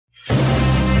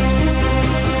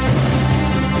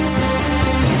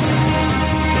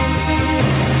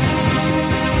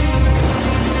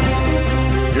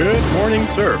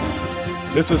serves.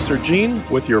 This is Sir Gene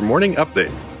with your morning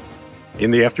update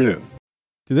in the afternoon.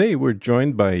 Today we're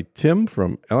joined by Tim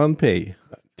from LNPay.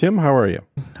 Tim, how are you?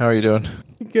 How are you doing?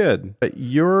 Good.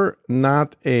 You're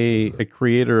not a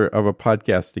creator of a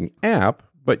podcasting app,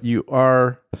 but you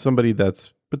are somebody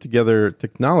that's put together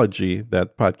technology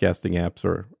that podcasting apps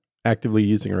are actively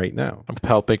using right now. I'm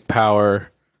helping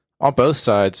power on both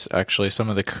sides, actually, some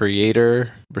of the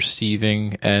creator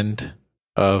receiving end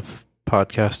of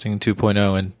podcasting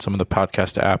 2.0 and some of the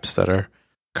podcast apps that are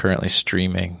currently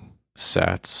streaming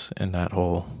sats in that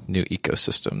whole new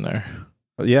ecosystem there.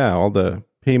 Yeah, all the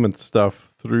payment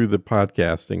stuff through the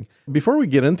podcasting. Before we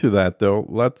get into that, though,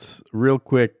 let's real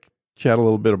quick chat a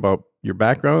little bit about your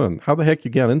background and how the heck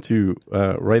you got into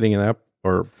writing an app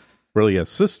or really a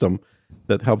system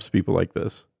that helps people like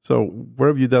this. So what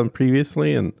have you done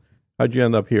previously and how'd you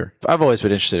end up here? I've always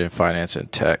been interested in finance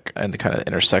and tech and the kind of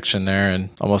intersection there, and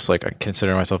almost like I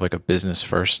consider myself like a business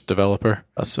first developer.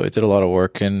 So I did a lot of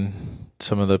work in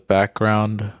some of the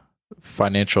background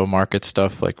financial market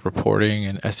stuff like reporting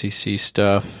and SEC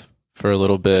stuff for a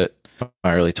little bit in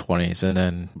my early 20s. And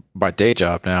then my day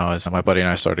job now is my buddy and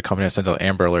I started a company that sends out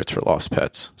Amber Alerts for lost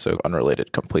pets. So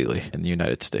unrelated completely in the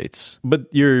United States. But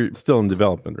you're still in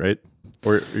development, right?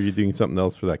 Or are you doing something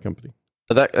else for that company?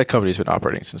 That company's been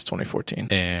operating since 2014.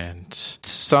 And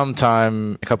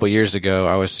sometime a couple of years ago,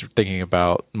 I was thinking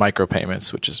about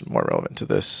micropayments, which is more relevant to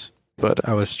this. But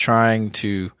I was trying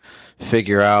to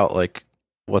figure out like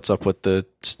what's up with the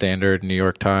standard New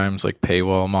York Times like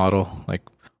paywall model. Like,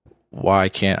 why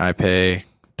can't I pay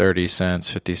 30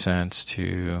 cents, 50 cents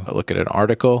to look at an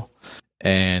article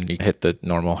and you hit the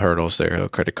normal hurdles there,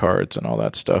 credit cards and all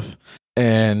that stuff.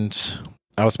 And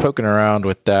I was poking around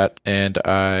with that, and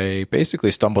I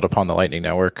basically stumbled upon the Lightning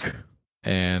Network.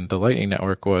 And the Lightning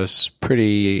Network was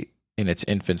pretty in its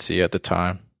infancy at the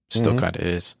time, still kind of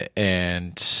is.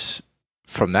 And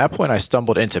from that point, I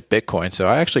stumbled into Bitcoin. So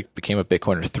I actually became a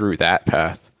Bitcoiner through that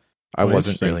path. I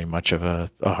wasn't really much of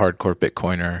a hardcore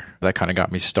Bitcoiner. That kind of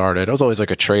got me started. I was always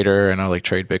like a trader, and I like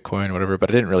trade Bitcoin, whatever, but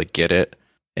I didn't really get it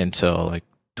until like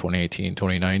 2018,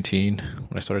 2019,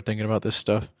 when I started thinking about this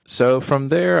stuff. So from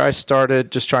there, I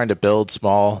started just trying to build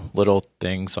small little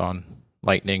things on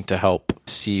Lightning to help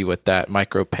see what that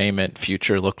micropayment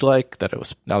future looked like,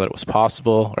 now that it was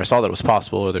possible, or I saw that it was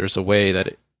possible, or there's a way that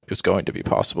it was going to be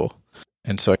possible.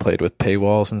 And so I played with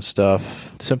paywalls and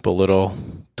stuff, simple little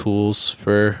tools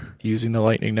for using the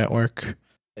Lightning Network.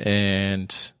 And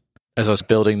as I was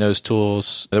building those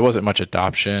tools, there wasn't much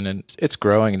adoption, and it's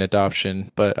growing in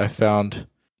adoption, but I found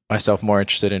myself more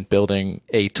interested in building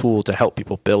a tool to help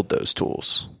people build those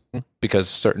tools because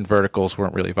certain verticals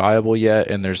weren't really viable yet,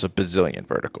 and there's a bazillion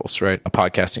verticals, right? A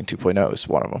podcasting 2.0 is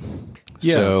one of them.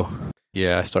 Yeah. So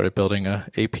yeah, I started building a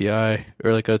API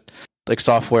or like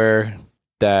software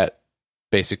that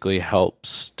basically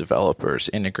helps developers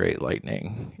integrate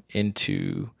Lightning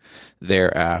into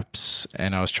their apps.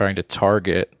 And I was trying to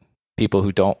target people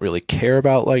who don't really care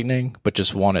about Lightning, but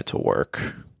just want it to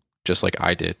work, just like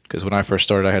I did. Because when I first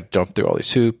started, I had to jump through all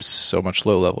these hoops, so much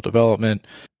low-level development,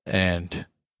 and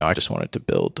I just wanted to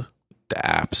build the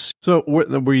apps. So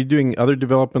were you doing other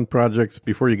development projects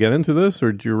before you get into this,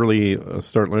 or did you really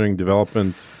start learning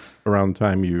development around the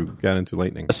time you got into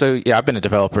Lightning? So yeah, I've been a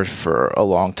developer for a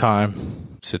long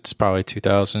time, since probably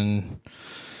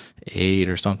 2008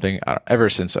 or something. Ever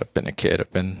since I've been a kid,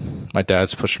 my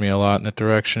dad's pushed me a lot in that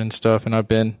direction and stuff, and I've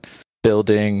been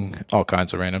building all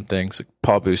kinds of random things. Like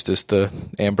Paw Boost is the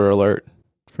Amber Alert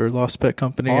for Lost Pet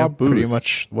Company. Paw Boost. Pretty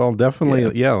much. Well,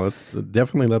 definitely, yeah. Let's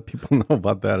definitely let people know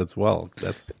about that as well.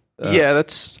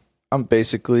 I'm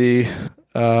basically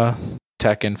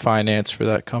tech and finance for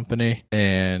that company,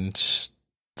 and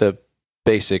the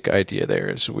basic idea there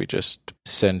is we just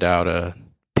send out a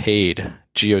paid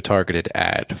geo-targeted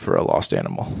ad for a lost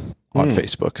animal on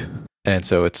Facebook. And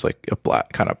so it's like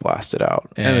kind of blasted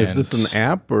out. And is this an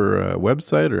app or a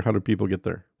website, or how do people get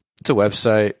there? It's a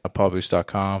website,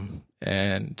 pawboost.com.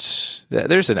 And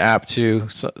there's an app too.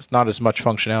 So it's not as much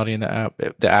functionality in the app.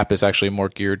 The app is actually more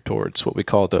geared towards what we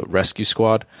call the rescue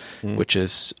squad, which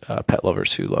is pet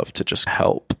lovers who love to just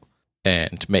help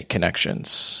and make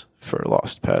connections for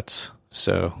lost pets.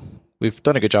 So we've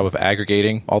done a good job of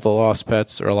aggregating all the lost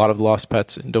pets, or a lot of the lost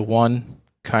pets, into one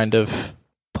kind of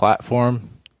platform.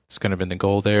 It's kind of been the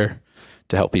goal there,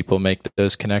 to help people make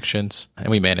those connections. And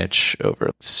we manage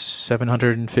over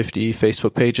 750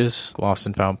 Facebook pages: Lost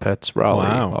and Found Pets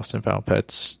Raleigh, Lost and Found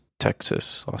Pets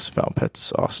Texas, Lost and Found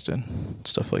Pets Austin,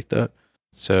 stuff like that.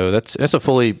 So that's a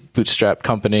fully bootstrapped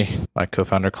company. My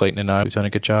co-founder Clayton and I, we've done a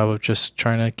good job of just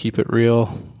trying to keep it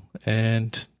real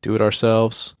and do it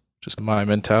ourselves. just my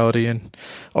mentality, and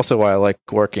also why I like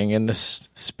working in this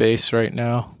space right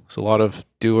now. There's a lot of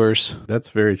doers. That's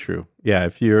very true. Yeah,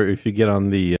 if you get on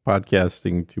the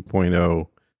podcasting 2.0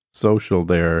 social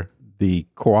there, the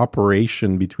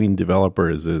cooperation between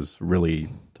developers is really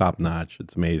top notch.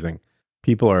 It's amazing.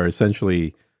 People are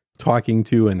essentially talking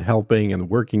to and helping and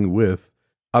working with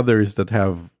others that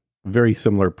have very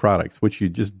similar products, which you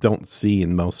just don't see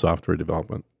in most software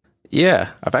development. Yeah,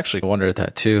 I've actually wondered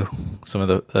that too. Some of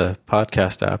the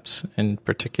podcast apps in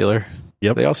particular.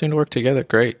 Yep. They all seem to work together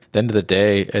great. At the end of the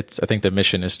day, I think the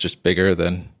mission is just bigger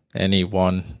than any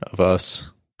one of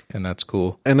us, and that's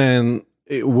cool. And then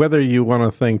whether you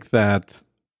want to think that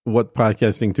what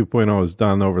Podcasting 2.0 has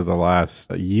done over the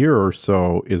last year or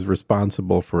so is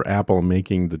responsible for Apple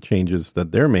making the changes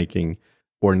that they're making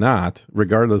or not,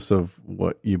 regardless of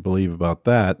what you believe about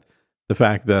that, the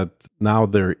fact that now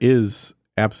there is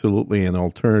absolutely an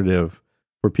alternative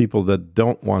for people that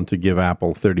don't want to give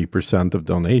Apple 30% of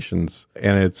donations,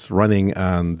 and it's running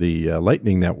on the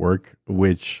Lightning Network,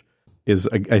 which is,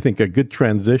 I think, a good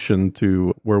transition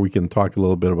to where we can talk a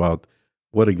little bit about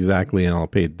what exactly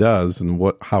LNPay does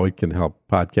and how it can help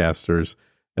podcasters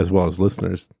as well as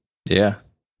listeners. Yeah,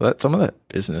 some of that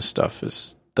business stuff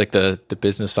is like the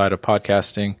business side of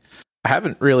podcasting. I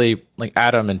haven't really, like,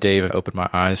 Adam and Dave opened my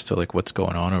eyes to like what's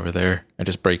going on over there and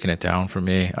just breaking it down for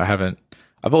me.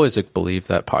 I've always believed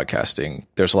that podcasting,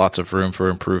 there's lots of room for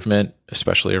improvement,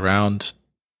 especially around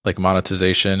like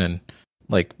monetization and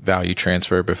like value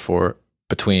transfer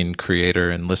between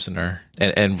creator and listener.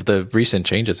 And the recent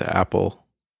changes that Apple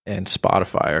and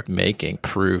Spotify are making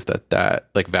prove that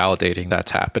like validating that's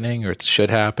happening, or it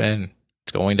should happen.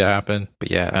 It's going to happen.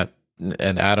 But yeah,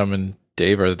 and Adam and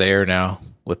Dave are there now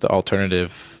with the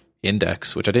alternative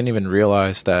index, which I didn't even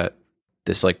realize that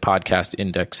this like podcast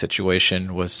index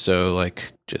situation was so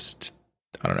like just,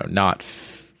 I don't know, not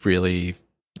really,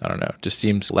 I don't know, just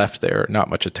seems left there, not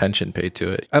much attention paid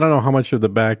to it. I don't know how much of the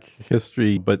back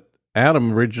history, but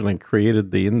Adam originally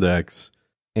created the index,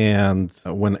 and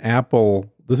when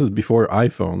Apple, this is before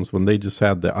iPhones, when they just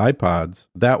had the iPods,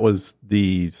 that was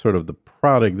the sort of the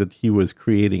product that he was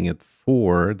creating it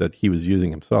for, that he was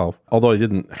using himself. Although it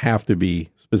didn't have to be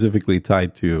specifically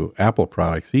tied to Apple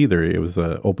products either. It was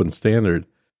an open standard,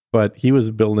 but he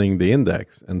was building the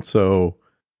index. And so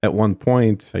at one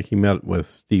point he met with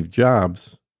Steve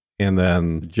Jobs, and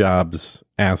then Jobs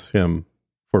asked him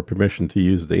for permission to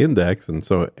use the index. And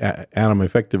so Adam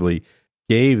effectively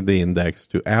gave the index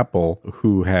to Apple,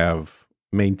 who have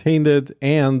maintained it.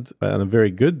 And on a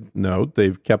very good note,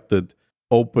 they've kept it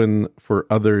open for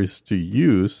others to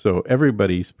use. So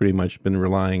everybody's pretty much been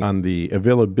relying on the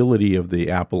availability of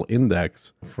the Apple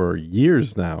index for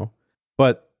years now.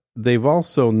 But they've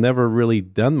also never really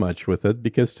done much with it,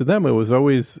 because to them it was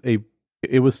always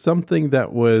it was something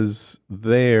that was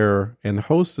there and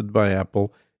hosted by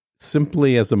Apple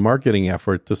simply as a marketing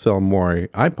effort to sell more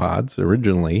iPods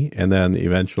originally, and then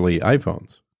eventually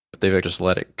iPhones. But they've just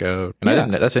let it go.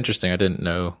 And that's interesting. I didn't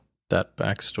know that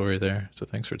backstory there. So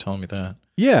thanks for telling me that.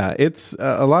 Yeah, it's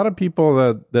a lot of people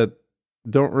that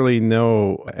don't really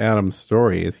know Adam's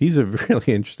story. He's a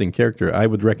really interesting character. I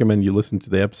would recommend you listen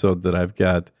to the episode that I've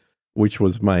got, which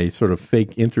was my sort of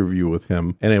fake interview with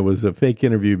him. And it was a fake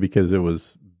interview because it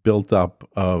was built up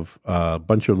of a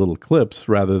bunch of little clips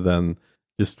rather than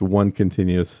just one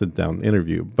continuous sit-down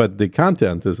interview. But the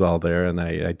content is all there, and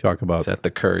I talk about... Is that the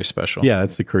Curry Special? Yeah,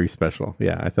 it's the Curry Special.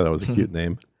 Yeah, I thought that was a cute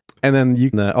name. And then you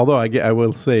can, although I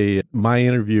will say my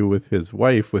interview with his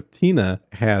wife, with Tina,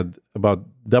 had about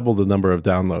double the number of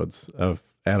downloads of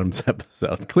Adam's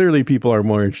episode. Clearly people are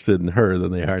more interested in her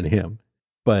than they are in him.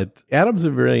 But Adam's a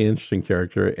very interesting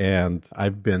character, and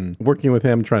I've been working with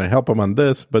him, trying to help him on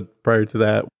this. But prior to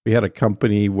that, we had a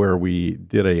company where we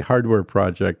did a hardware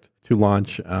project to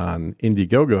launch on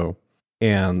Indiegogo.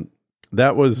 And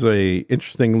that was a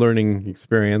interesting learning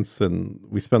experience. And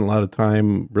we spent a lot of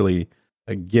time really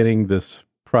getting this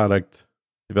product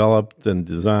developed and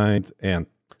designed. And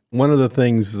one of the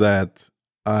things that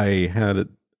I had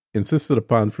insisted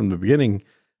upon from the beginning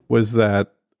was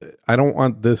that I don't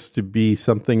want this to be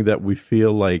something that we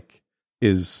feel like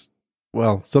is,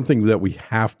 well, something that we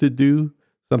have to do,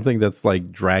 something that's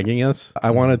like dragging us.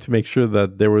 I wanted to make sure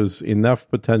that there was enough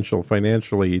potential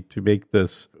financially to make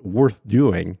this worth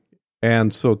doing.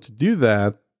 And so to do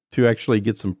that, to actually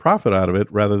get some profit out of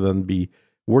it, rather than be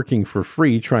working for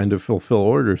free trying to fulfill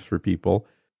orders for people,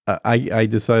 I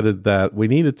decided that we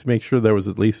needed to make sure there was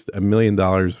at least $1 million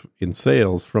in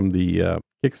sales from the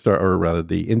Kickstarter, or rather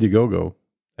the Indiegogo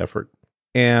effort.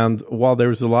 And while there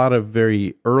was a lot of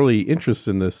very early interest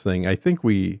in this thing, I think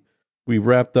we we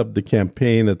wrapped up the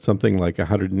campaign at something like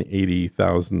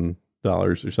 $180,000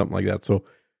 or something like that. So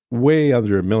way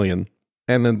under $1 million.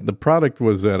 And then the product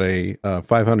was at a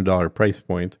 $500 price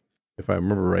point, if I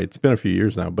remember right. It's been a few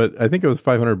years now, but I think it was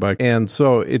 $500. And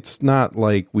so it's not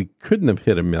like we couldn't have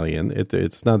hit $1 million.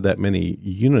 It's not that many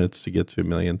units to get to $1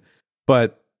 million.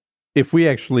 But if we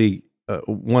actually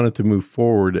wanted to move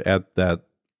forward at that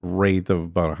rate of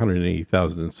about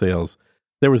 180,000 in sales,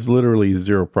 there was literally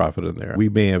zero profit in there. We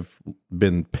may have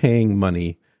been paying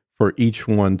money for each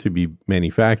one to be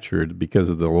manufactured because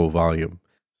of the low volume.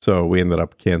 So we ended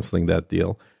up canceling that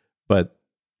deal. But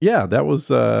yeah, that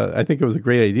was, I think it was a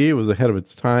great idea. It was ahead of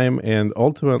its time. And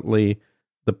ultimately,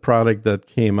 the product that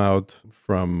came out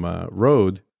from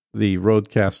Rode, the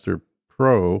Rodecaster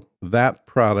Pro, that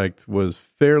product was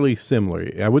fairly similar.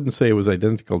 I wouldn't say it was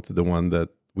identical to the one that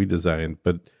we designed,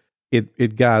 but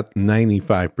it got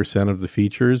 95% of the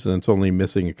features, and it's only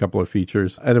missing a couple of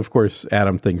features. And of course,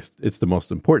 Adam thinks it's the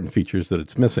most important features that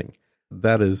it's missing.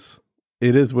 It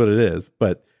is what it is.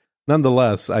 But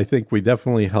nonetheless, I think we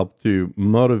definitely helped to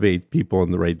motivate people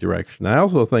in the right direction. I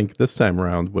also think this time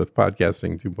around with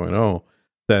Podcasting 2.0,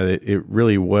 that it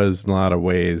really was in a lot of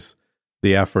ways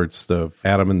the efforts of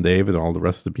Adam and Dave and all the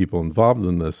rest of the people involved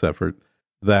in this effort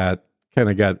that kind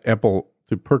of got Apple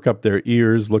to perk up their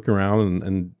ears, look around,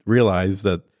 and realize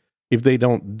that if they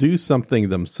don't do something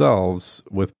themselves,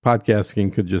 with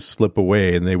podcasting could just slip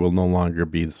away and they will no longer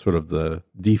be sort of the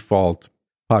default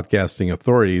podcasting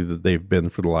authority that they've been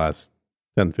for the last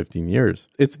 10, 15 years.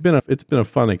 It's been a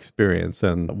fun experience.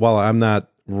 And while I'm not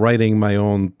writing my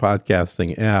own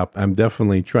podcasting app, I'm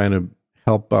definitely trying to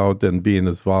help out and be as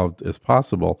involved as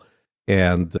possible.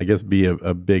 And I guess be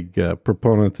a big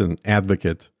proponent and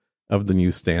advocate of the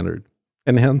new standard.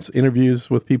 And hence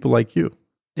interviews with people like you.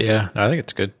 Yeah, I think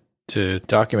it's good.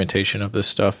 Documentation of this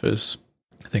stuff is,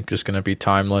 I think, just going to be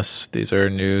timeless. These are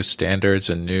new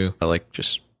standards and new,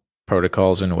 just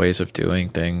protocols and ways of doing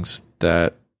things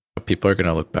that people are going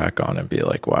to look back on and be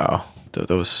like, wow, that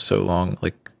was so long,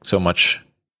 like so much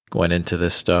went into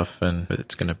this stuff, and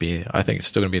it's going to be, I think it's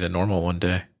still going to be the normal one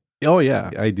day. Oh, yeah,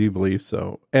 I do believe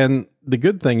so. And the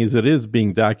good thing is it is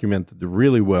being documented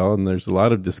really well, and there's a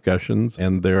lot of discussions,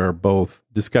 and there are both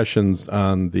discussions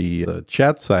on the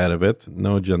chat side of it,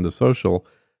 No Agenda Social,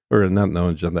 or not No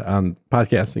Agenda, on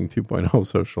Podcasting 2.0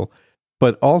 Social,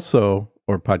 but also,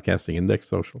 or Podcasting Index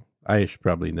Social. I should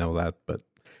probably know that, but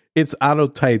it's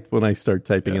auto-typed when I start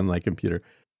typing in my computer.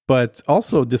 But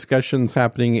also discussions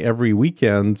happening every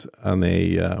weekend on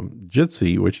a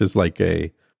Jitsi, which is like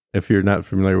if you're not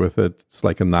familiar with it, it's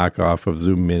like a knockoff of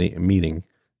Zoom meeting.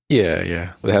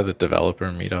 Yeah. They have the developer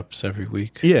meetups every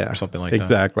week. Yeah. Or something like that.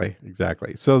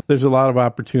 Exactly. So there's a lot of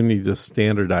opportunity to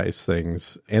standardize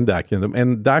things and document them.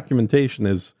 And documentation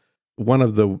is one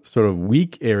of the sort of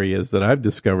weak areas that I've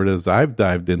discovered as I've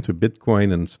dived into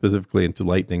Bitcoin and specifically into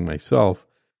Lightning myself,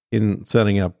 in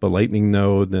setting up a Lightning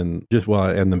node and the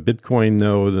Bitcoin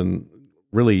node, and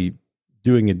really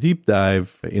doing a deep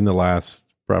dive in the last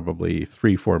probably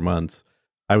 3-4 months.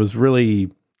 I was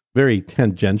really very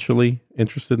tangentially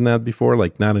interested in that before,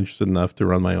 like not interested enough to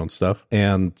run my own stuff.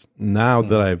 And now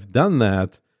that I've done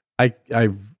that,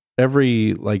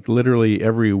 literally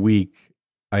every week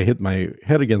I hit my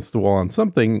head against the wall on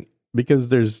something, because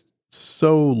there's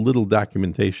so little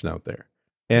documentation out there.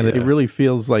 And it really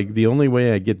feels like the only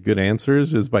way I get good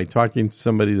answers is by talking to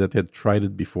somebody that had tried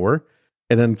it before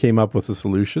and then came up with a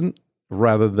solution,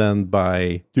 rather than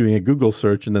by doing a Google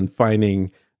search and then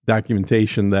finding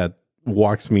documentation that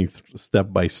walks me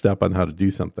step by step on how to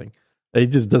do something. It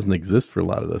just doesn't exist for a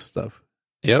lot of this stuff.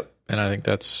 Yep. And I think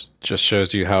that's just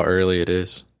shows you how early it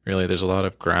is. Really, there's a lot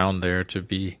of ground there to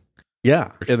be.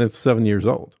 Yeah. And it's 7 years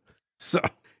old. So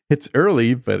it's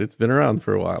early, but it's been around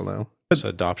for a while now. It's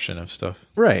adoption of stuff.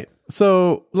 Right.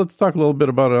 So let's talk a little bit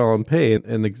about LNPay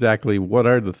and exactly what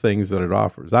are the things that it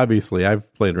offers. Obviously,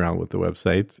 I've played around with the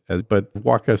website, but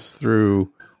walk us through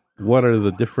what are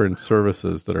the different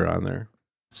services that are on there.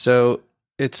 So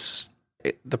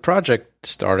the project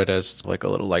started as like a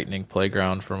little Lightning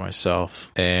playground for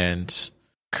myself, and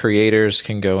creators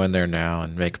can go in there now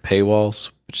and make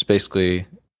paywalls, which is basically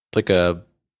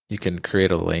you can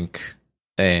create a link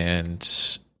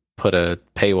and put a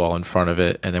paywall in front of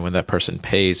it, and then when that person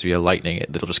pays via Lightning,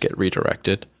 it'll just get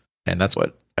redirected. And that's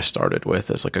what I started with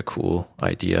as like a cool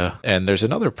idea. And there's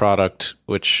another product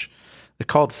which they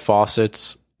called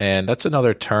faucets, and that's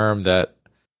another term that,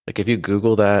 like, if you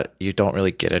Google that, you don't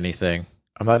really get anything.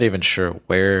 I'm not even sure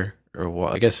where or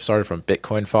what. I guess it started from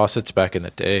Bitcoin faucets back in the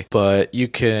day, but you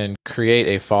can create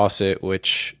a faucet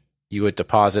which you would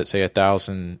deposit, say,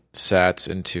 1,000 sats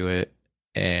into it,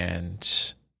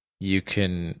 and you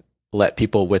can let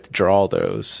people withdraw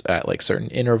those at like certain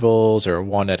intervals or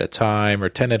one at a time or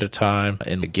 10 at a time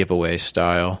in the giveaway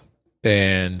style.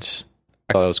 And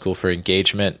I thought it was cool for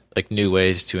engagement, like new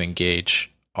ways to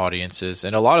engage audiences.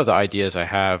 And a lot of the ideas I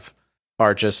have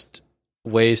are just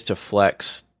ways to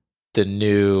flex the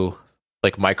new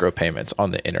like micropayments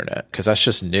on the internet, because that's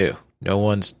just new.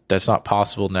 That's not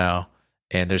possible now.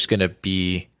 And there's going to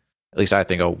be, at least I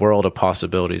think, a world of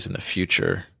possibilities in the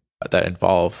future that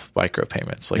involve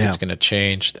micropayments. Like it's going to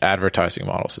change the advertising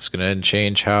models. It's going to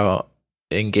change how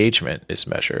engagement is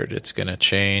measured. It's going to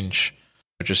change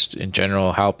just in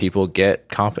general how people get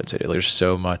compensated. There's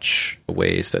so much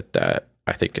ways that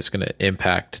I think is going to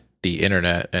impact the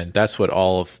internet. And that's what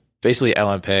all of basically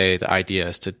LNPay, the idea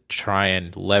is to try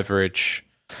and let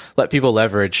people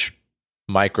leverage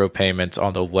micropayments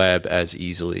on the web as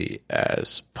easily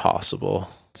as possible.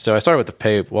 So I started with the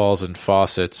paywalls and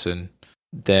faucets, and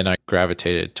then I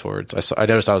gravitated towards, I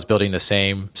noticed I was building the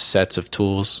same sets of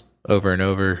tools over and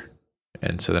over.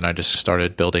 And so then I just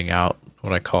started building out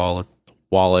what I call a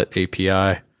wallet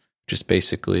API, just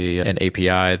basically an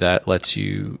API that lets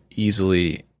you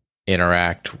easily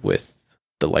interact with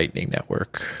the Lightning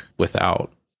Network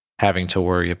without having to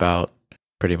worry about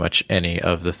pretty much any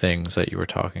of the things that you were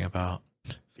talking about.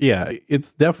 Yeah,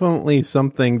 it's definitely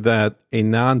something that a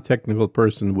non-technical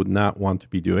person would not want to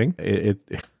be doing.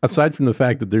 Aside from the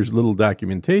fact that there's little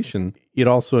documentation, it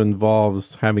also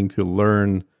involves having to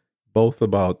learn both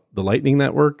about the Lightning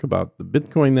Network, about the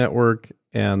Bitcoin network,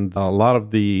 and a lot of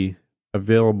the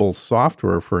available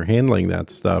software for handling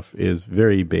that stuff is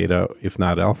very beta, if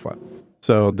not alpha.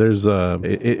 So there's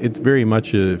it very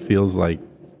much feels like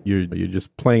you're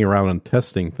just playing around and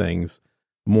testing things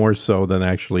more so than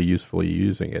actually usefully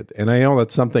using it. And I know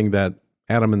that's something that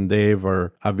Adam and Dave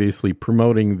are obviously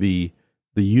promoting the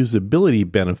usability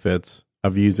benefits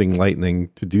of using Lightning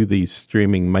to do these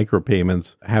streaming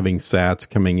micropayments, having sats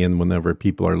coming in whenever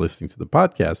people are listening to the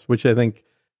podcast, which I think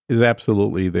is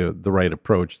absolutely the right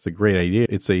approach. It's a great idea.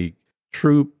 It's a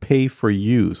true pay for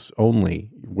use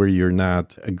only, where you're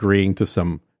not agreeing to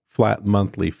some flat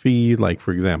monthly fee, like,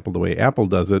 for example, the way Apple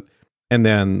does it. And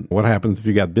then what happens if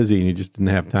you got busy and you just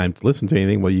didn't have time to listen to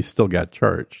anything? Well, you still got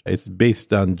charged. It's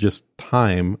based on just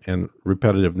time and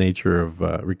repetitive nature of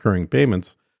recurring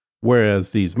payments,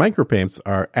 whereas these micropayments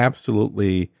are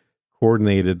absolutely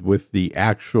coordinated with the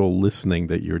actual listening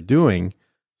that you're doing.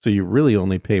 So you really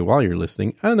only pay while you're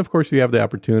listening. And of course, you have the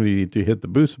opportunity to hit the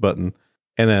boost button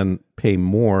and then pay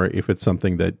more if it's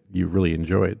something that you really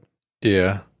enjoyed.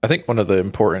 Yeah. I think one of the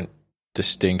important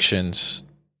distinctions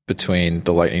between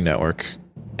the Lightning Network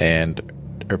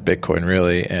or Bitcoin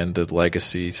really, and the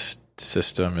legacy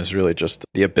system is really just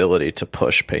the ability to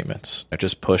push payments.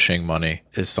 Just pushing money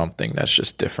is something that's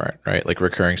just different, right? Like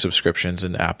recurring subscriptions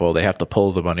in Apple, they have to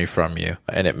pull the money from you,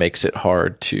 and it makes it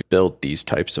hard to build these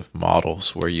types of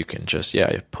models where you can just,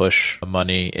 push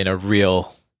money in a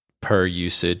real per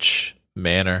usage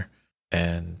manner.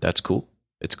 And that's cool.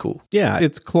 It's cool. Yeah,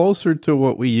 it's closer to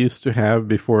what we used to have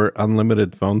before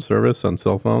unlimited phone service on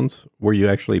cell phones, where you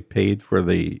actually paid for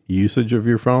the usage of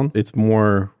your phone. It's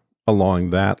more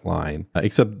along that line,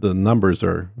 except the numbers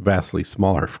are vastly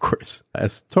smaller, of course. A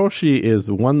Satoshi is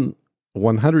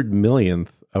 100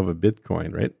 millionth of a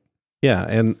Bitcoin, right? Yeah,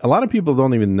 and a lot of people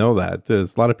don't even know that.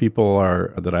 There's a lot of people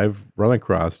that I've run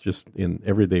across just in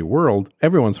everyday world.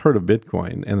 Everyone's heard of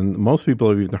Bitcoin, and most people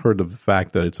have even heard of the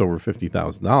fact that it's over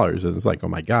 $50,000. And it's like, oh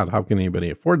my God, how can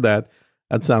anybody afford that?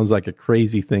 That sounds like a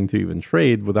crazy thing to even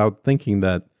trade, without thinking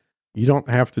that you don't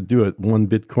have to do it one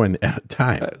Bitcoin at a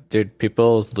time. Dude,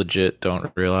 people legit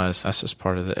don't realize that's just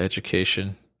part of the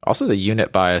education. Also, the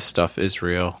unit bias stuff is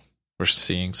real. We're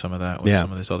seeing some of that with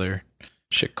some of these other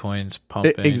shitcoins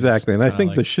pumping. Exactly. And I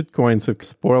think the shitcoins have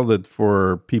spoiled it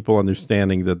for people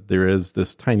understanding that there is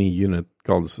this tiny unit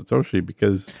called a Satoshi,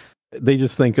 because they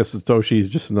just think a Satoshi is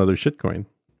just another shitcoin.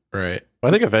 Right. Well,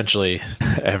 I think eventually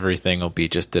everything will be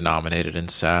just denominated in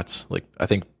sats. Like, I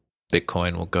think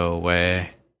Bitcoin will go away.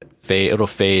 It'll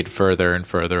fade further and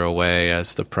further away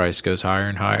as the price goes higher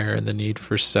and higher, and the need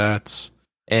for sats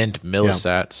and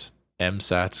millisats,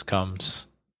 MSats comes.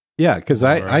 Yeah, because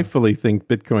I fully think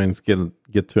Bitcoin's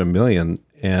get to 1 million,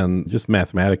 and just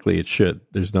mathematically it should.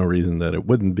 There's no reason that it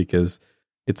wouldn't, because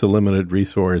it's a limited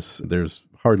resource. There's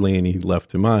hardly any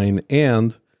left to mine,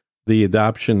 and the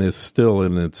adoption is still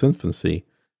in its infancy.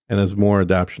 And as more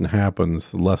adoption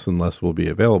happens, less and less will be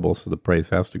available, so the price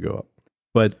has to go up.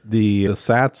 But the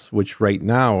sats, which right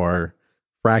now are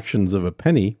fractions of a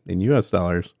penny in US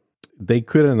dollars, they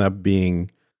could end up being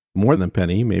more than a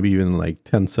penny, maybe even like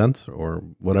 10 cents or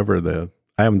whatever.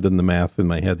 I haven't done the math in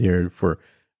my head here for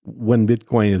when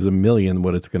Bitcoin is 1 million,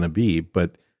 what it's going to be.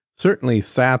 But certainly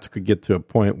sats could get to a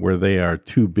point where they are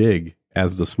too big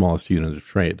as the smallest unit of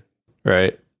trade.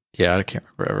 Right. Yeah, I can't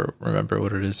remember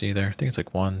what it is either. I think it's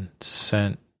like 1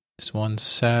 cent. Is 1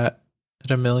 sat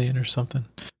at a million or something?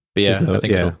 But yeah, I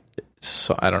think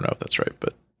I don't know if that's right,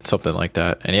 but something like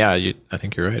that. And yeah, I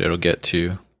think you're right. It'll get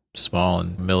too small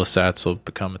and millisats will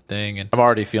become a thing. And I'm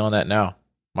already feeling that now.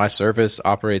 My service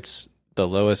operates, the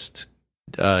lowest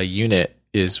unit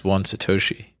is 1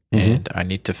 Satoshi, and I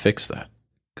need to fix that.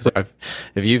 Because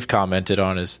if you've commented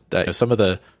on is that some of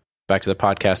the, back to the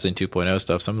podcasting 2.0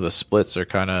 stuff, some of the splits are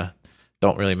kind of,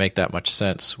 don't really make that much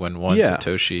sense when 1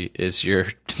 Satoshi is your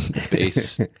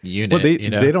base unit.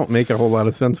 Well, they don't make a whole lot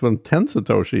of sense when 10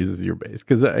 Satoshis is your base.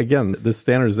 Because again, the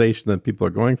standardization that people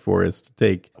are going for is to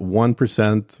take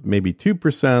 1%, maybe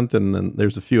 2%, and then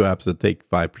there's a few apps that take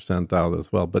 5% out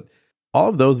as well. But all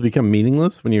of those become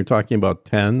meaningless when you're talking about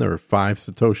 10 or 5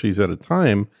 Satoshis at a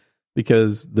time,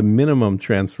 because the minimum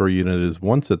transfer unit is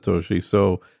 1 Satoshi.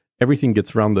 So everything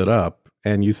gets rounded up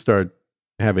and you start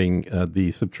having the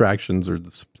subtractions or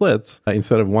the splits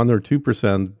instead of 1 or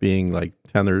 2% being like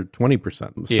 10 or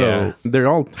 20%. So they're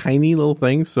all tiny little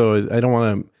things. So I don't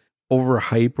want to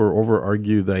overhype or over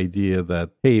argue the idea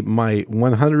that, hey, my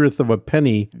 100th of a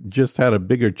penny just had a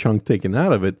bigger chunk taken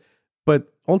out of it.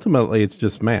 But ultimately, it's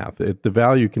just math. The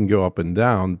value can go up and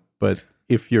down. But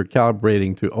if you're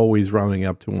calibrating to always rounding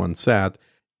up to 1 sat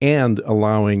and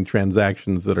allowing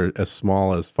transactions that are as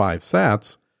small as 5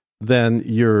 sats, then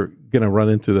you're going to run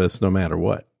into this no matter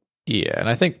what. Yeah, and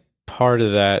I think part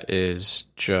of that is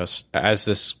just as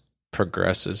this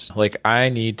progresses, like I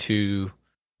need to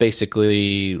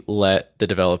basically let the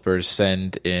developers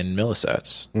send in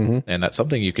millisats. And that's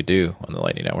something you could do on the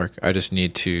Lightning Network. I just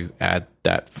need to add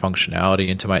that functionality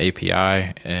into my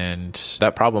API, and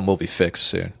that problem will be fixed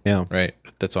soon. Yeah. Right?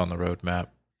 That's on the roadmap.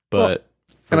 But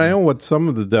and I know what some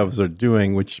of the devs are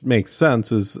doing, which makes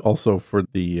sense, is also for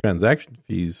the transaction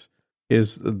fees,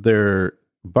 is they're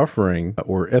buffering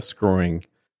or escrowing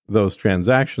those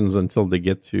transactions until they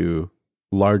get to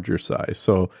larger size.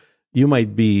 So you might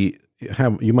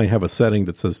have a setting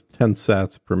that says 10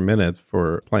 sats per minute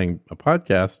for playing a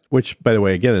podcast, which, by the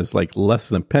way, again, is like less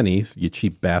than pennies. You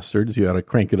cheap bastards. You ought to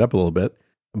crank it up a little bit.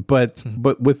 But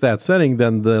with that setting,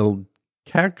 then they'll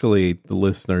calculate the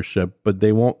listenership, but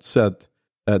they won't send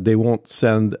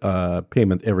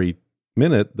payment every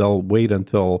minute. They'll wait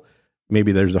until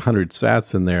maybe there's 100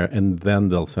 sats in there, and then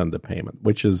they'll send the payment,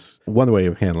 which is one way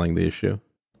of handling the issue.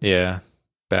 Yeah,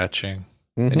 batching.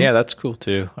 And yeah, that's cool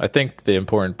too. I think the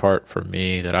important part for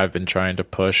me that I've been trying to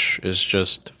push is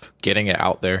just getting it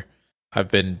out there.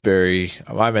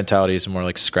 My mentality is more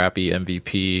like scrappy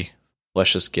MVP.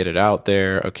 Let's just get it out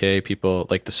there. Okay, people,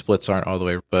 like the splits aren't all the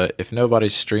way, but if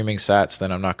nobody's streaming sats,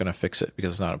 then I'm not going to fix it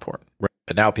because it's not important. Right.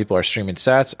 But now people are streaming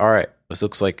sats. All right, this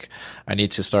looks like I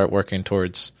need to start working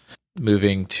towards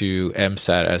moving to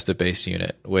MSAT as the base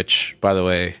unit, which, by the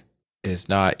way, is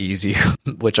not easy,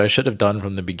 which I should have done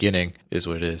from the beginning, is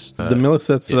what it is. The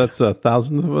millisats, so that's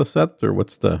 1,000th of a set, or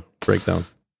what's the breakdown?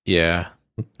 Yeah,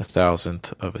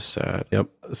 1,000th of a sat. Yep.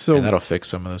 So and that'll fix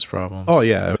some of those problems. Oh,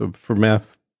 yeah. So for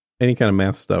math, any kind of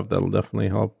math stuff, that'll definitely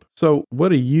help. So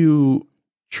what are you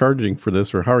charging for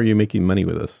this, or how are you making money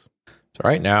with this? So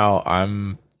right now,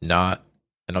 I'm not,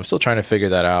 and I'm still trying to figure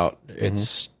that out.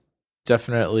 It's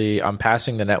definitely, I'm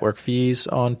passing the network fees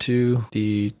on to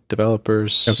the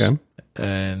developers. Okay.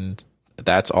 And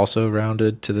that's also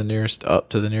rounded to the nearest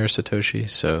Satoshi.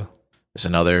 So there's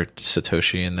another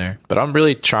Satoshi in there. But I'm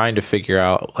really trying to figure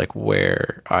out like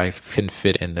where I can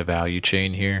fit in the value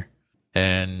chain here.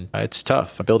 And it's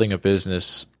tough. Building a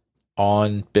business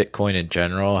on Bitcoin in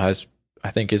general I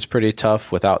think is pretty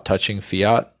tough without touching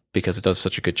fiat, because it does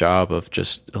such a good job of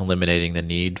just eliminating the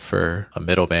need for a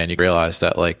middleman. You realize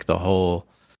that like a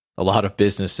lot of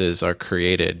businesses are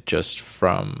created just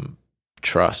from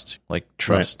trust, like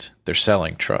trust. Right. They're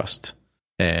selling trust.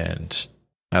 And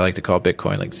I like to call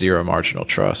Bitcoin like zero marginal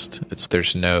trust. It's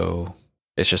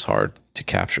just hard to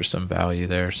capture some value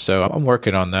there. So I'm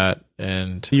working on that.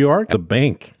 And you are the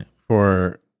bank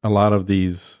for a lot of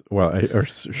these, or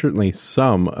certainly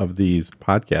some of these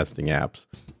podcasting apps,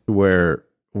 where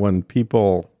when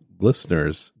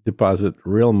listeners deposit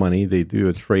real money, they do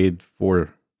a trade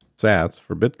for sats,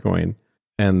 for Bitcoin,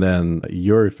 and then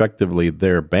you're effectively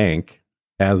their bank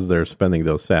as they're spending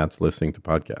those sats listening to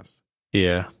podcasts.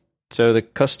 Yeah. So the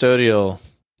custodial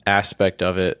aspect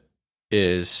of it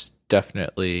is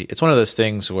definitely, it's one of those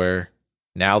things where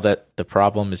now that the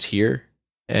problem is here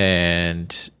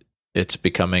and it's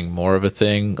becoming more of a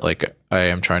thing, like I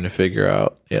am trying to figure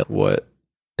out what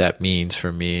that means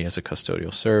for me as a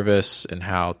custodial service and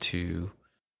how to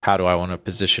how do I want to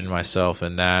position myself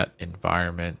in that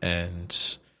environment?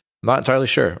 And I'm not entirely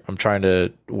sure. I'm trying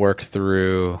to work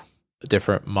through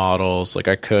different models. Like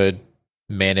I could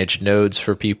manage nodes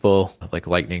for people, like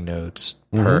Lightning nodes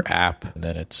per app, and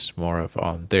then it's more of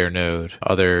on their node.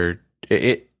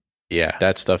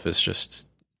 That stuff is just.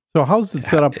 So how's it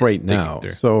set up right now?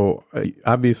 So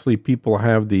obviously people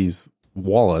have these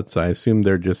wallets. I assume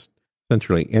they're just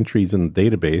essentially entries in the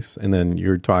database, and then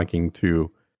you're talking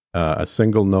to a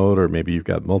single node, or maybe you've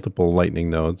got multiple Lightning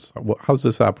nodes. How's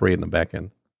this operate in the back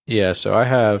end? Yeah, so I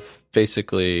have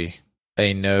basically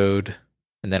a node,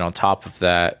 and then on top of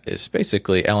that is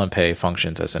basically LNPay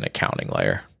functions as an accounting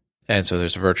layer. And so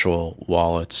there's virtual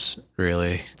wallets,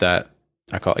 really, that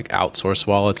I call like outsource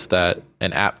wallets that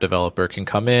an app developer can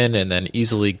come in and then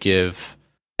easily give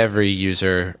every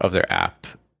user of their app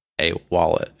a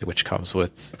wallet, which comes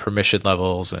with permission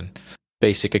levels and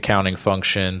basic accounting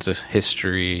functions,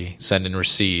 history, send and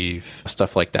receive,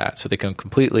 stuff like that. So they can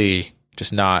completely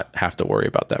just not have to worry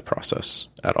about that process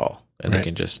at all. And They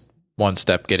can just one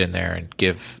step get in there and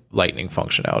give Lightning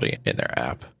functionality in their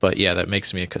app. But yeah, that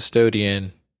makes me a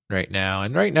custodian right now.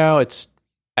 And right now it's,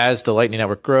 as the Lightning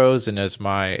Network grows and as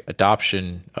my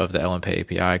adoption of the LNPay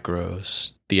API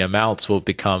grows, the amounts will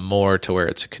become more to where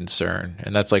it's a concern.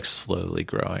 And that's like slowly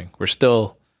growing. We're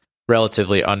still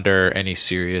relatively under any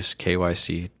serious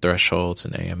KYC thresholds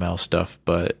and AML stuff,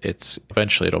 but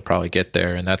eventually it'll probably get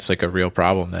there. And that's like a real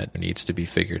problem that needs to be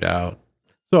figured out.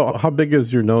 So how big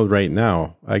is your node right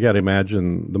now? I got to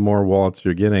imagine the more wallets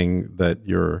you're getting that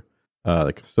you're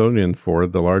the custodian for,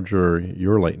 the larger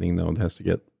your Lightning node has to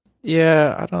get.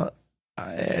 Yeah,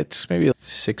 it's maybe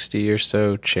 60 or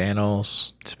so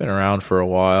channels. It's been around for a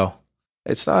while.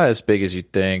 It's not as big as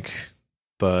you'd think,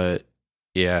 but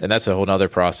yeah. And that's a whole nother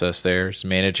process there, is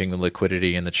managing the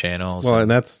liquidity in the channels. Well,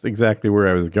 and that's exactly where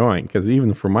I was going, because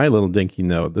even for my little dinky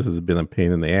node, this has been a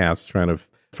pain in the ass trying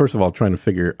to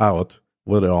figure out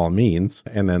what it all means,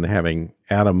 and then having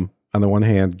Adam on the one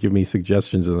hand give me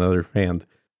suggestions, on the other hand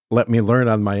let me learn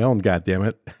on my own,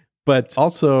 goddammit. But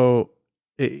also,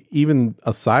 even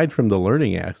aside from the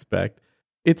learning aspect,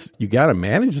 you got to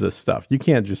manage this stuff. You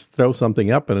can't just throw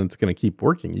something up and it's going to keep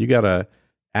working. You got to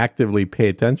actively pay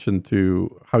attention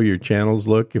to how your channels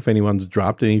look, if anyone's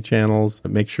dropped any channels,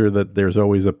 make sure that there's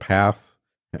always a path.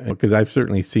 Because I've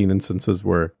certainly seen instances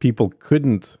where people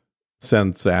couldn't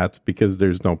send sats because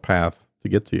there's no path to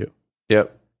get to you.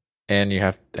 Yep. And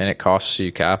it costs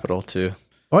you capital too.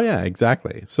 Oh yeah,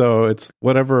 exactly. So it's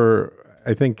whatever.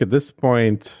 I think at this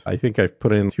point, I've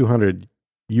put in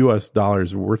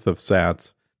 $200 worth of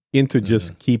sats into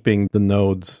just keeping the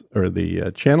nodes or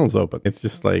the channels open. It's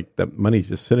just like that money's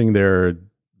just sitting there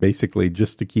basically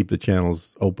just to keep the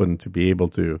channels open to be able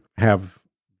to have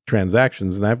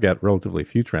transactions. And I've got relatively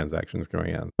few transactions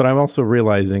going on. But I'm also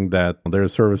realizing that there are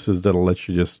services that'll let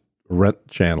you just rent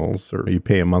channels, or you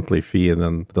pay a monthly fee and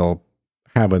then they'll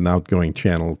have an outgoing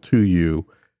channel to you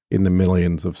in the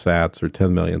millions of sats or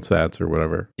 10 million sats or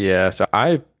whatever. Yeah, so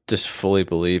I just fully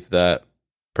believe that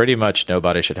pretty much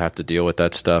nobody should have to deal with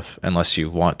that stuff unless you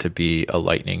want to be a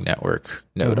Lightning Network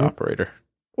node operator,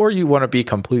 or you want to be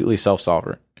completely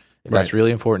self-sovereign. If that's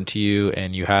really important to you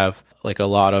and you have like a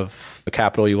lot of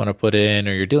capital you want to put in,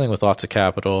 or you're dealing with lots of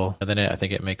capital, then I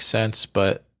think it makes sense.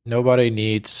 But nobody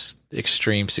needs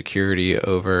extreme security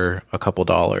over a couple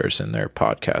dollars in their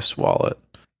podcast wallet.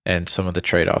 And some of the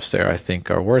trade-offs there, I think,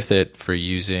 are worth it for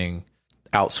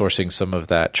outsourcing some of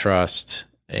that trust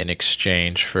in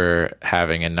exchange for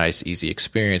having a nice, easy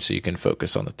experience so you can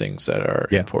focus on the things that are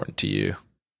important to you.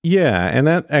 Yeah, and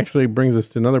that actually brings us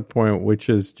to another point, which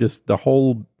is just the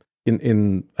whole,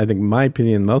 in I think my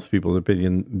opinion, most people's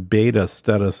opinion, beta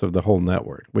status of the whole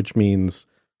network, which means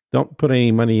don't put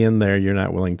any money in there you're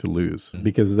not willing to lose,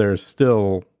 because there's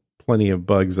still plenty of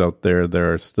bugs out there.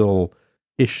 There are still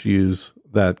issues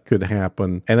that could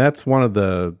happen. And that's one of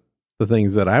the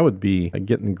things that I would be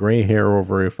getting gray hair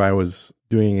over if I was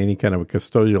doing any kind of a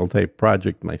custodial type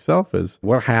project myself, is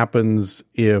what happens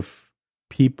if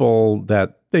people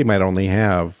that they might only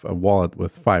have a wallet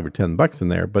with $5 or $10 in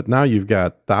there, but now you've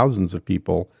got thousands of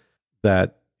people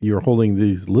that you're holding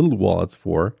these little wallets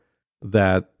for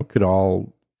that could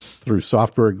all, through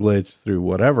software glitch, through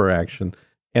whatever action,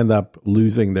 end up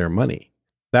losing their money.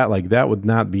 That would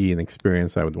not be an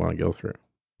experience I would want to go through.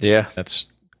 Yeah, that's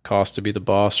cost to be the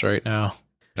boss right now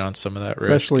on some of that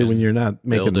risk. Especially when you're not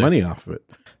making money off of it.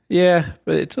 Yeah,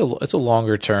 but it's a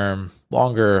longer term,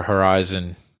 longer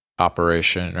horizon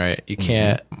operation, right? You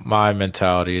can't, my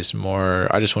mentality is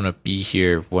more, I just want to be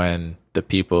here when the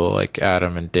people like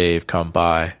Adam and Dave come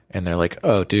by and they're like,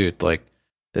 oh dude, like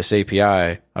this API,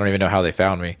 I don't even know how they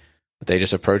found me, But they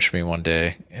just approached me one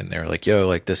day and they were like, yo,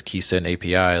 like this KeySend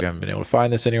API, I haven't been able to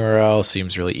find this anywhere else.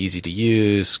 Seems really easy to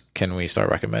use. Can we start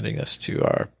recommending this to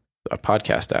our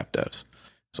podcast app devs?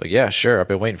 It's like, yeah, sure. I've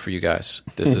been waiting for you guys.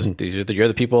 You're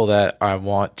the people that I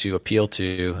want to appeal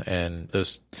to. And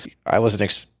I wasn't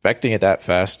expecting it that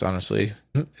fast, honestly.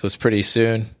 It was pretty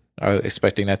soon. I was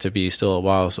expecting that to be still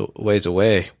a ways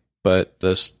away, but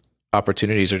those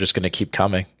opportunities are just going to keep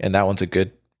coming. And that one's a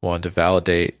good one to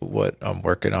validate what I'm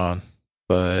working on.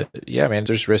 But yeah, man,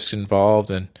 there's risks involved.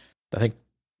 And I think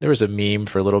there was a meme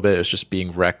for a little bit. It was just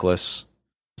being reckless.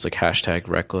 It's like hashtag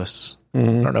reckless. I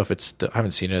don't know if I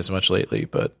haven't seen it as much lately,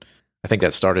 but I think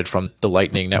that started from the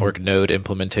Lightning Network node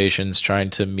implementations trying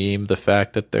to meme the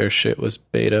fact that their shit was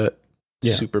beta,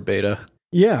 super beta.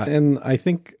 Yeah. And I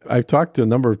think I've talked to a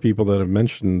number of people that have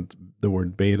mentioned the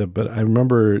word beta, but I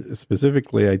remember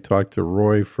specifically I talked to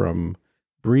Roy from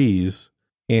Breeze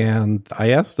and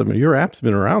I asked him, your app's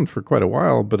been around for quite a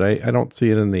while, but I don't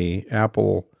see it in the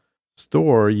Apple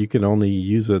store. You can only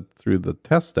use it through the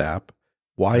test app.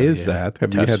 Why is that?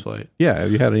 Have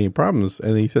you had any problems?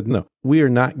 And he said, no, we are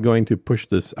not going to push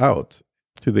this out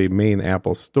to the main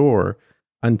Apple store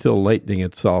until Lightning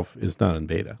itself is done in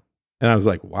beta. And I was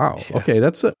like, wow, okay,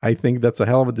 I think that's a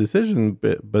hell of a decision,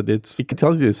 but it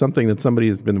tells you something that somebody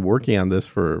has been working on this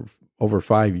for over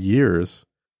 5 years,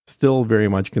 still very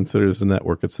much considers the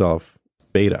network itself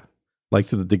beta, like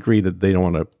to the degree that they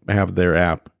don't want to have their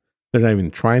app. They're not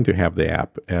even trying to have the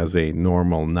app as a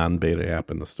normal non-beta app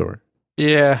in the store.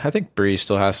 Yeah, I think Breeze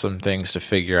still has some things to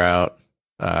figure out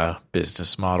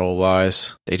business model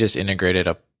wise. They just integrated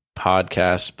a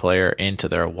podcast player into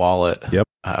their wallet. Yep.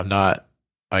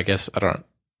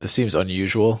 This seems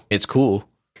unusual. It's cool.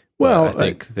 Well, I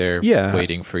think they're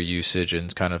waiting for usage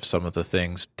and kind of some of the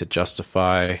things to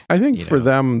justify. I think for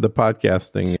them, the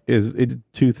podcasting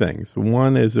it two things.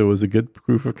 One is it was a good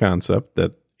proof of concept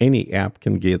that any app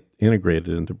can get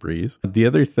integrated into Breeze. The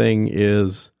other thing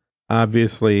is,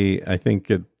 obviously, I think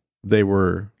they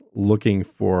were looking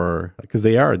for, because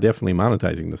they are definitely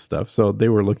monetizing this stuff, so they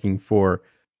were looking for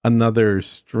another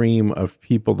stream of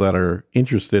people that are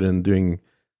interested in doing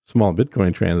small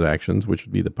Bitcoin transactions, which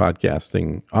would be the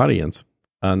podcasting audience,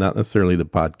 not necessarily the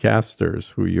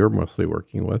podcasters who you're mostly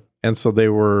working with. And so they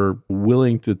were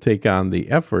willing to take on the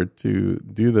effort to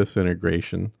do this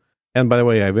integration. And by the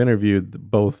way, I've interviewed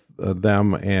both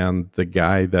them and the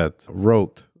guy that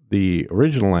wrote the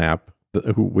original app,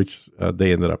 which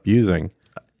they ended up using.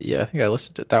 Yeah, I think I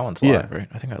listened to that one's live, right?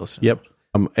 I think I listened. Yep.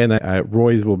 And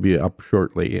Roy's will be up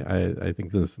shortly. I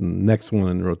think this next one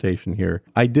in rotation here.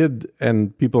 I did,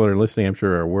 and people that are listening, I'm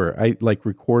sure are aware, I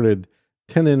recorded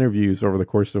 10 interviews over the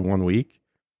course of 1 week.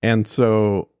 And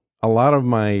so a lot of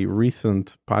my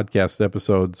recent podcast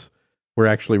episodes were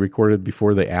actually recorded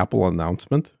before the Apple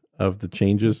announcement of the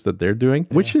changes that they're doing,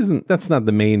 which that's not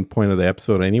the main point of the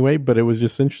episode anyway, but it was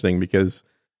just interesting because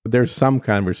there's some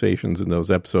conversations in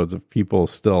those episodes of people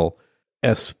still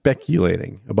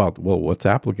speculating about, well, what's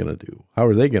Apple going to do? How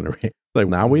are they going to rate? Like,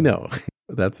 now we know.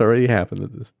 That's already happened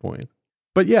at this point.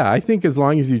 But yeah, I think as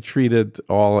long as you treat it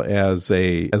all as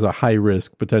a high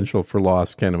risk potential for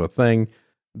loss kind of a thing,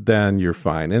 then you're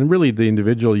fine. And really, the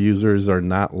individual users are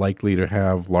not likely to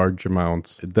have large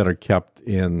amounts that are kept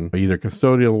in either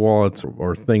custodial wallets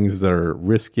or things that are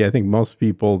risky. I think most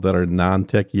people that are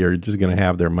non-techie are just going to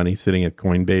have their money sitting at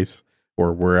Coinbase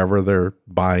or wherever they're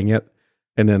buying it,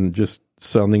 and then just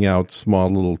sending out small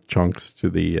little chunks to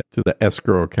the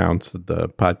escrow accounts that the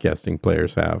podcasting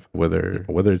players have, whether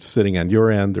it's sitting on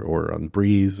your end or on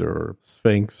Breeze or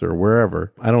Sphinx or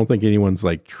wherever. I don't think anyone's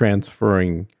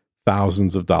transferring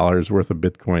thousands of dollars worth of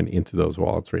Bitcoin into those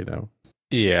wallets right now.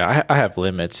 Yeah, I have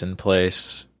limits in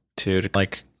place to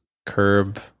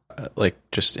curb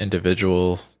just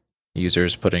individual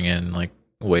users putting in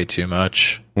way too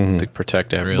much to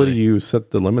protect everyone. What do you set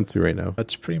the limit to right now?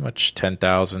 That's pretty much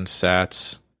 10,000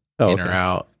 sats in or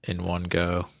out in one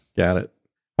go. Got it.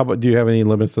 How about, do you have any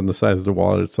limits on the size of the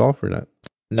wallet itself or not?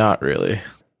 Not really.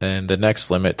 And the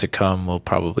next limit to come will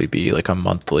probably be a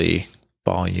monthly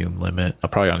volume limit,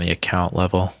 probably on the account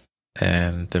level,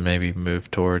 and then maybe move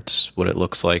towards what it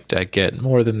looks like to get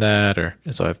more than that, or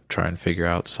so I try and figure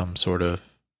out some sort of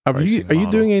Are you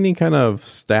doing any kind of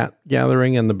stat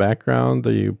gathering in the background?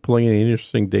 Are you pulling any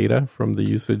interesting data from the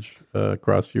usage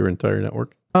across your entire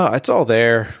network? It's all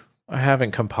there. I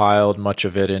haven't compiled much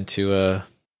of it into a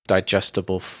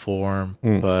digestible form,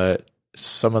 but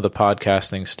some of the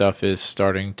podcasting stuff is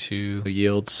starting to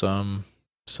yield some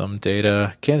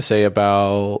data. I can say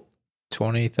about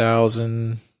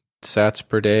 20,000 sats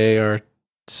per day are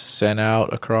sent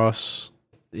out across,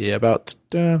 about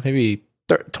maybe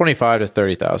 25 to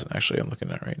 30,000. Actually, I'm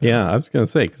looking at right now. Yeah, I was going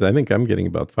to say, because I think I'm getting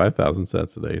about 5,000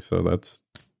 sats a day. So that's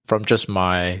from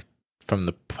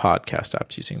the podcast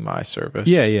apps using my service.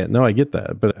 Yeah. No, I get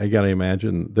that. But I got to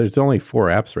imagine there's only 4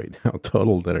 apps right now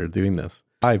total that are doing this.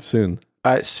 5 soon.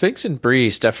 Sphinx and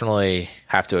Breeze definitely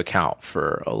have to account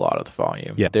for a lot of the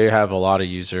volume. Yeah. They have a lot of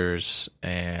users,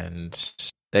 and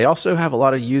they also have a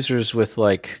lot of users with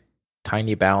like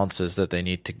tiny balances that they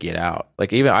need to get out.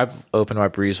 Like even I've opened my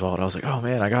Breeze wallet. I was like, oh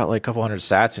man, I got like a couple hundred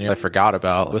sats, and I forgot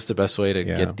about what's the best way to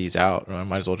get these out. I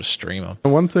might as well just stream them.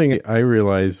 One thing I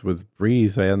realized with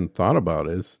Breeze I hadn't thought about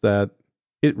is that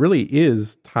it really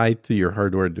is tied to your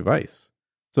hardware device.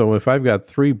 So if I've got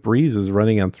 3 Breezes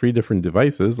running on 3 different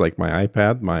devices, like my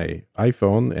iPad, my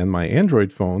iPhone, and my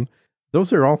Android phone,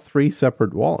 those are all 3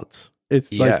 separate wallets.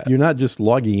 It's like you're not just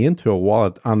logging into a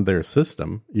wallet on their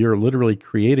system. You're literally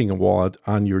creating a wallet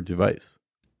on your device.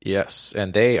 Yes,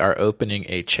 and they are opening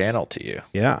a channel to you.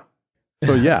 Yeah.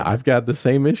 So yeah, I've got the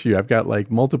same issue. I've got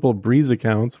like multiple Breeze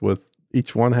accounts with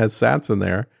each one has sats in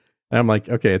there. And I'm like,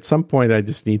 okay, at some point I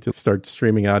just need to start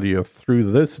streaming audio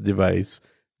through this device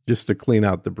just to clean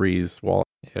out the Breeze wallet.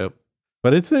 Yep.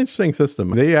 But it's an interesting system.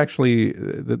 They actually,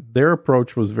 their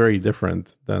approach was very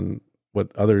different than what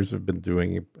others have been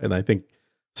doing. And I think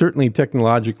certainly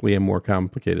technologically a more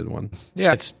complicated one.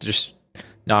 Yeah, it's just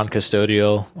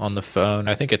non-custodial on the phone.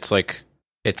 I think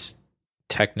it's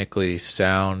technically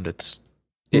sound.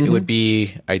 It would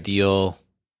be ideal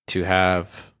to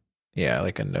have,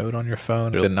 like a node on your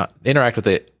phone and not interact with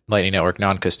the Lightning Network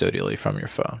non-custodially from your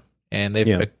phone. And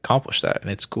they've accomplished that, and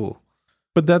it's cool.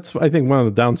 But that's, I think, one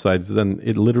of the downsides. Then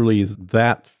it literally is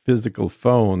that physical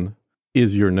phone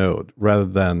is your node rather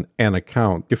than an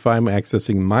account. If I'm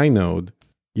accessing my node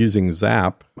using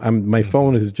Zap, my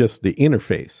phone is just the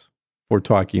interface for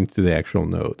talking to the actual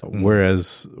node.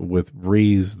 Whereas with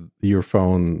Breeze, your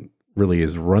phone really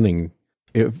is running,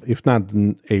 if not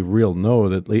a real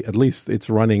node, at least it's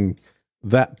running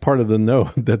that part of the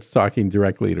node that's talking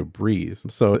directly to Breeze.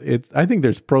 So I think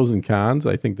there's pros and cons.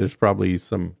 I think there's probably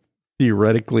some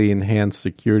theoretically enhanced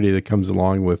security that comes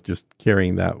along with just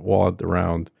carrying that wallet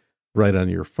around right on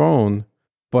your phone.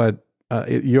 But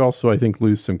you also, I think,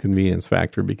 lose some convenience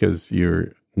factor because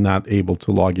you're not able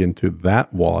to log into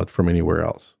that wallet from anywhere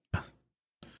else.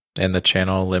 And the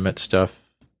channel limit stuff,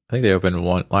 I think they opened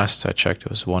last I checked, it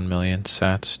was 1 million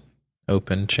sats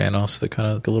open channel, so they kind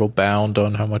of like a little bound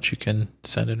on how much you can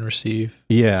send and receive.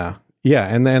 Yeah,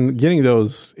 and then getting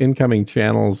those incoming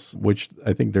channels, which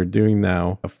I think they're doing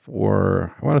now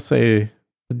for, I want to say,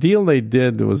 the deal they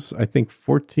did was, I think,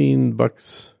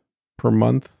 $14 per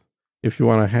month if you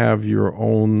want to have your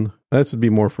own. That would be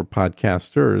more for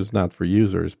podcasters, not for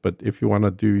users, but if you want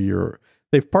to do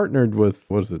they've partnered with,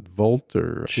 what is it,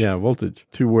 Voltage,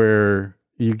 to where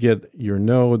you get your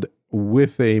node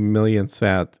with a million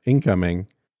sat incoming,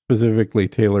 specifically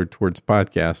tailored towards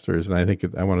podcasters. And I think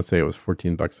I want to say it was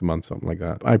 $14 a month, something like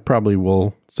that. I probably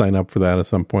will sign up for that at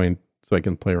some point so I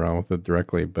can play around with it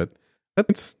directly. But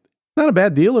it's not a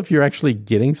bad deal if you're actually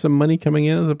getting some money coming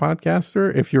in as a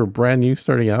podcaster. If you're brand new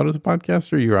starting out as a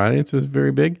podcaster, your audience is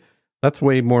very big. That's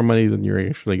way more money than you're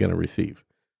actually going to receive.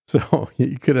 So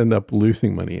you could end up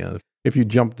losing money if you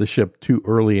jump the ship too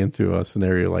early into a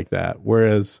scenario like that.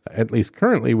 Whereas, at least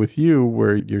currently with you,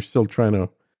 where you're still trying to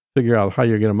figure out how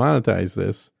you're going to monetize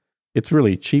this, it's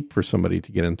really cheap for somebody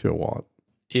to get into a wallet.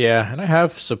 Yeah, and I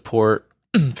have support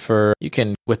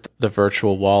with the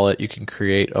virtual wallet, you can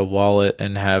create a wallet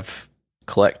and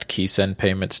collect key send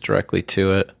payments directly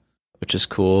to it, which is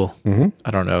cool. Mm-hmm.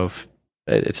 I don't know if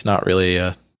it's not really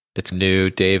it's new.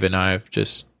 Dave and I have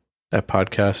just at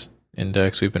Podcast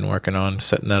Index, we've been working on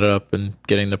setting that up and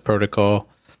getting the protocol.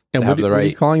 And what are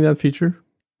you calling that feature?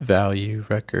 Value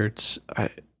records. I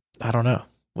don't know.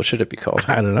 What should it be called?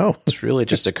 I don't know. It's really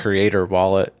just a creator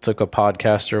wallet. It's like a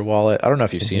podcaster wallet. I don't know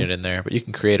if you've seen it in there, but you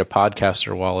can create a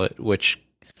podcaster wallet, which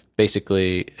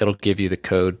basically it'll give you the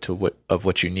code of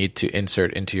what you need to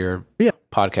insert into your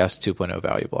podcast 2.0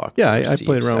 value block. Yeah, I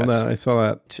played around with that. I saw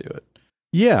that to it.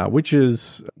 Yeah, which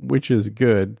is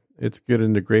good. It's good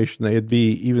integration. It'd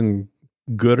be even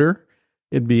gooder.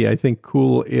 It'd be, I think,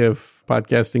 cool if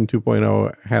Podcasting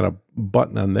 2.0 had a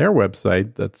button on their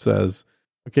website that says,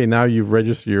 okay, now you've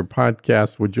registered your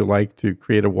podcast. Would you like to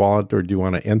create a wallet, or do you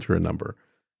want to enter a number?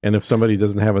 And if somebody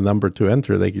doesn't have a number to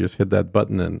enter, they can just hit that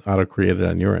button and auto-create it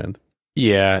on your end.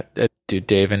 Yeah, dude,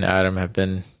 Dave and Adam have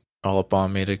been all up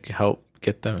on me to help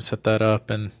get them set that up.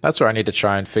 And that's where I need to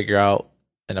try and figure out,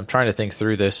 and I'm trying to think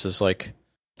through this, is like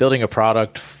building a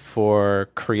product for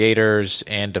creators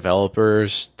and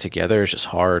developers together is just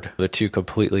hard. They're two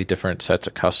completely different sets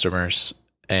of customers.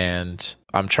 And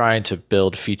I'm trying to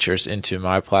build features into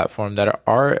my platform that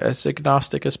are as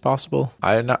agnostic as possible.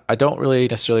 I don't really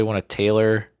necessarily want to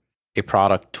tailor a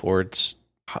product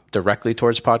directly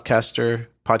towards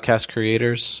podcast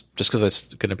creators, just because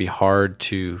it's going to be hard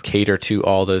to cater to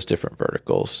all those different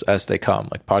verticals as they come.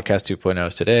 Like Podcast 2.0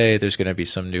 is today, there's going to be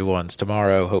some new ones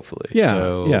tomorrow, hopefully.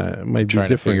 It might be trying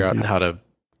to figure out different. how to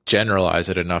generalize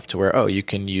it enough to where, you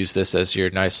can use this as your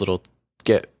nice little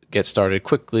get started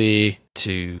quickly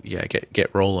to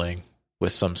get rolling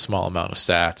with some small amount of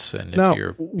sats. And Now, if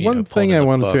you're one thing I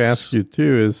wanted to ask you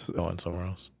too is going somewhere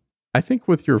else. I think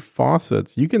with your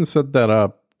faucets, you can set that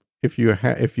up if you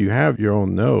have your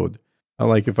own node.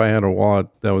 Like if I had a wallet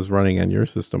that was running on your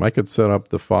system, I could set up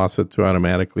the faucet to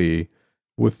automatically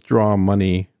withdraw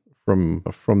money from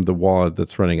the wallet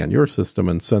that's running on your system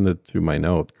and send it to my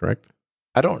node, correct?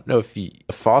 I don't know if the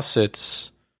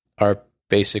faucets are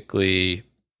basically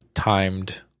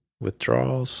timed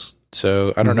withdrawals.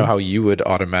 So I don't know how you would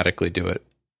automatically do it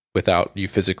without you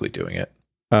physically doing it.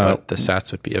 But the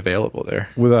sats would be available there.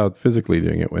 Without physically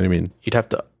doing it, what do you mean? You'd have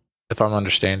to, if I'm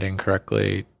understanding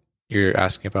correctly, you're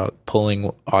asking about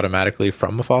pulling automatically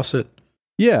from a faucet?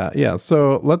 Yeah.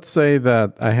 So let's say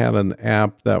that I had an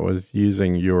app that was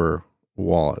using your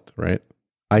wallet, right?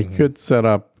 I could set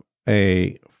up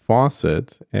a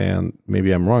faucet, and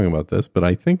maybe I'm wrong about this, but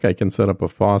I think I can set up a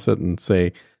faucet and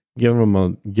say, give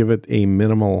it a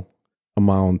minimal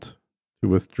amount to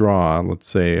withdraw, let's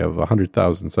say of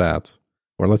 100,000 sats,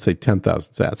 or let's say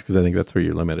 10,000 sats, because I think that's where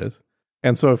your limit is.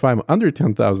 And so if I'm under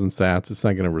 10,000 sats, it's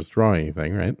not going to withdraw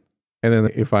anything, right? And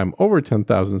then if I'm over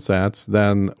 10,000 sats,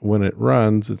 then when it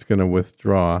runs, it's going to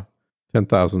withdraw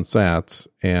 10,000 sats,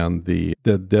 and the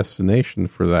destination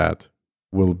for that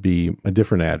will be a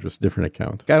different address, different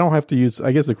account. I don't have to use,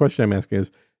 I guess the question I'm asking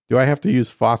is, do I have to use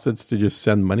faucets to just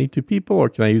send money to people, or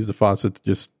can I use the faucet to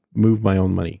just move my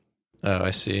own money? Oh,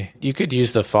 I see. You could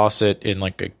use the faucet in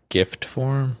like a gift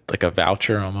form, like a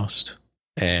voucher almost,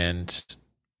 and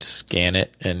scan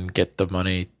it and get the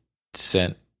money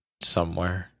sent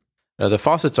somewhere. Now, the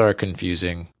faucets are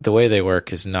confusing. The way they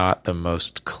work is not the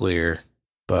most clear,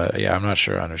 but yeah, I'm not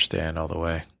sure I understand all the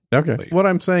way. Okay. What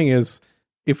I'm saying is,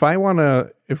 if I want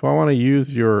to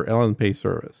use your LNPay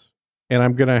service, and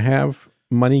I'm going to have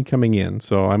money coming in,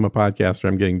 so I'm a podcaster,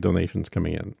 I'm getting donations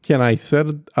coming in, can I set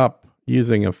it up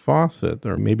using a faucet?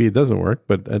 Or maybe it doesn't work,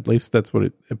 but at least that's what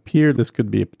it appeared. This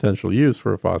could be a potential use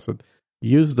for a faucet.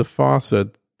 Use the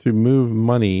faucet to move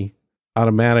money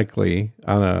automatically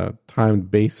on a timed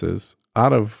basis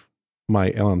out of my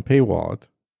LNPay wallet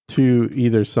to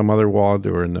either some other wallet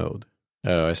or a node.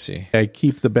 Oh, I see. I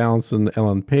keep the balance in the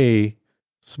LNPay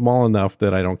small enough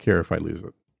that I don't care if I lose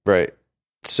it. Right.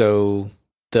 So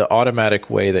the automatic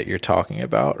way that you're talking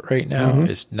about right now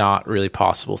is not really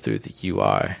possible through the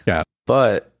UI. Yeah.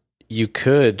 But you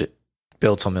could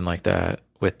build something like that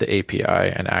with the API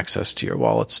and access to your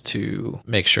wallets to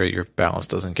make sure your balance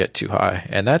doesn't get too high.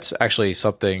 And that's actually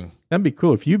something... That'd be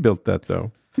cool if you built that,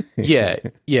 though. Yeah.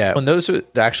 And those are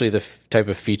actually the type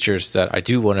of features that I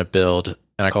do want to build.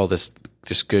 And I call this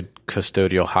just good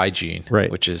custodial hygiene,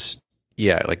 right? Which is,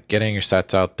 like getting your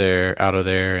sats out of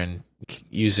there and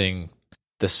using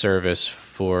the service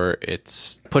for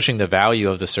its pushing the value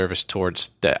of the service towards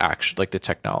the action, like the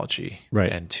technology,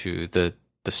 right? And to the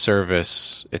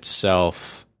service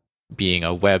itself being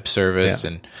a web service,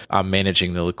 and I'm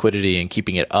managing the liquidity and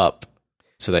keeping it up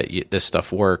so that this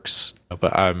stuff works,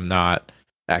 but I'm not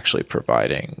actually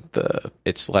providing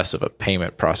it's less of a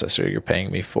payment processor you're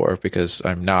paying me for, because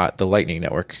I'm not, the Lightning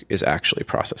Network is actually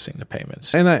processing the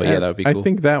payments. And that would be cool. I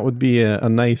think that would be a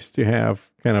nice to have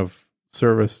kind of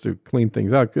service to clean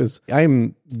things out, because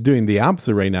I'm doing the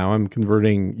opposite right now. I'm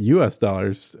converting US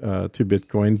dollars to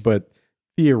Bitcoin, but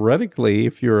theoretically,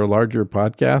 if you're a larger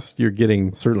podcast, you're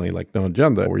getting certainly like No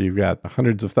Agenda, where you've got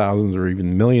hundreds of thousands or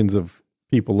even millions of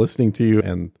people listening to you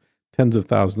and tens of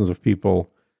thousands of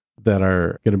people that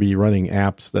are going to be running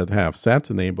apps that have sats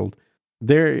enabled.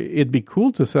 It'd be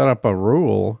cool to set up a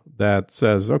rule that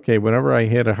says, okay, whenever I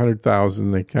hit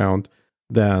 100,000 account,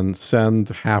 then send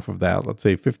half of that, let's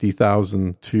say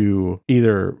 50,000, to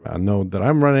either a node that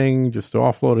I'm running just to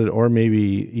offload it, or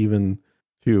maybe even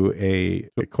to a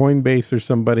Coinbase or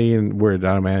somebody, and where it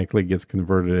automatically gets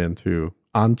converted into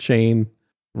on-chain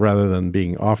rather than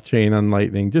being off-chain on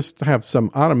Lightning. Just to have some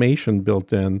automation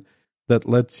built in that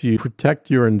lets you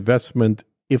protect your investment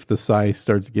if the size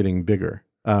starts getting bigger.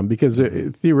 Because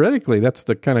theoretically, that's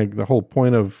the whole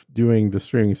point of doing the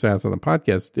streaming stats on the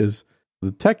podcast, is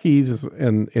the techies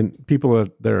and people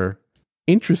that are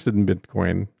interested in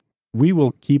Bitcoin, we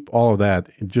will keep all of that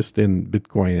just in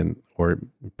Bitcoin, or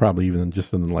probably even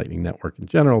just in the Lightning Network in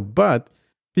general. But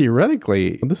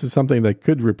theoretically, this is something that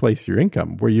could replace your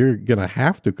income, where you're going to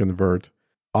have to convert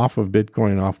off of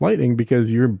Bitcoin, off Lightning,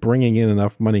 because you're bringing in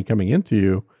enough money coming into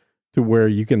you to where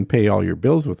you can pay all your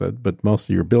bills with it. But most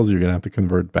of your bills, you're going to have to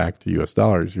convert back to US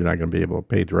dollars. You're not going to be able to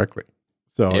pay directly.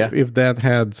 So if that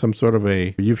had some sort of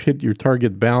you've hit your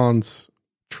target balance,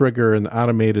 trigger an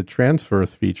automated transfer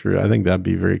feature, I think that'd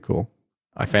be very cool.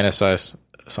 I fantasize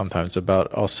sometimes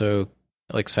about also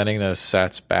like sending those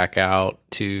sats back out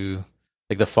to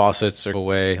like the faucets are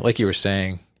away. Like you were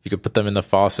saying, you could put them in the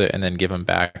faucet and then give them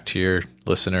back to your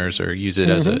listeners or use it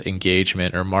as an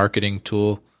engagement or marketing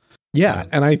tool. Yeah.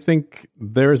 And I think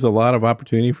there's a lot of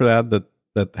opportunity for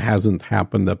that hasn't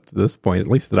happened up to this point, at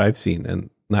least that I've seen, and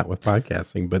not with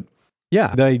podcasting. But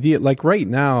yeah, the idea, like right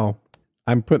now,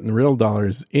 I'm putting real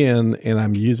dollars in and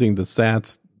I'm using the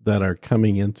sats that are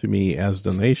coming into me as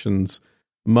donations,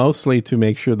 mostly to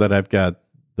make sure that I've got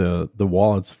the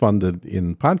wallets funded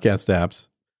in podcast apps.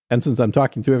 And since I'm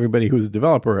talking to everybody who's a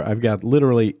developer, I've got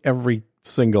literally every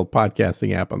single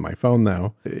podcasting app on my phone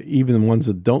now, even ones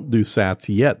that don't do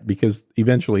sats yet, because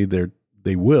eventually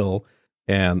they will.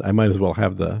 And I might as well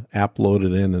have the app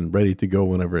loaded in and ready to go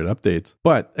whenever it updates.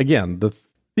 But again, the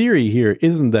theory here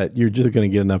isn't that you're just going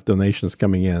to get enough donations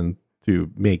coming in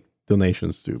to make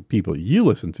donations to people you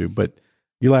listen to, but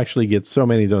you'll actually get so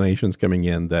many donations coming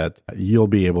in that you'll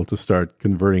be able to start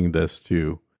converting this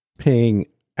to paying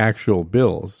actual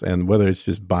bills. And whether it's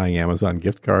just buying Amazon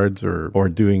gift cards or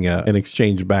doing an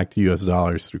exchange back to US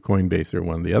dollars through Coinbase or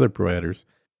one of the other providers,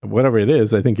 whatever it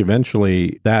is, I think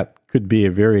eventually that could be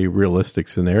a very realistic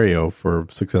scenario for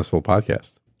successful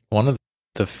podcasts. One of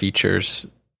the features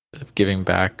of giving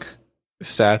back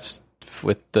sats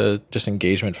with the just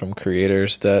engagement from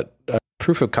creators, that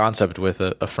proof of concept with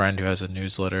a friend who has a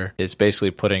newsletter is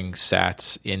basically putting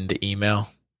sats in the email,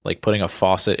 like putting a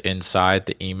faucet inside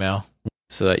the email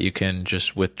so that you can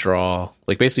just withdraw,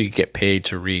 like basically you get paid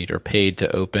to read or paid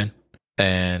to open,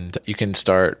 and you can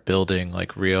start building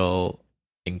like real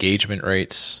engagement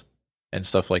rates and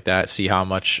stuff like that. See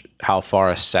how far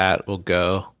a sat will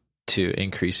go to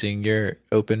increasing your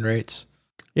open rates.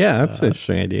 Yeah, that's an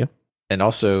interesting idea. And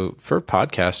also for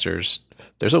podcasters,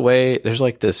 there's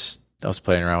like this, I was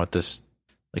playing around with this,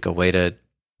 like a way to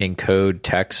encode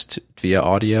text via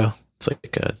audio. It's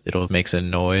like it'll makes a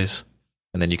noise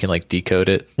and then you can like decode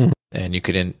it, and you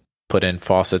could put in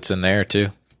faucets in there too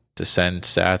to send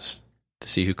sats to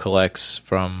see who collects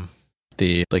from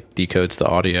the like decodes the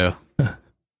audio.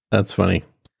 That's funny.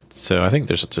 So I think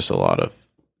there's just a lot of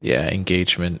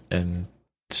engagement and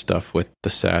stuff with the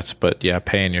sats, but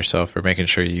paying yourself or making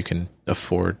sure you can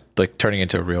afford, like turning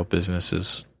into a real business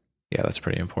is, that's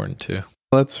pretty important too.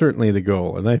 Well, that's certainly the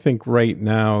goal. And I think right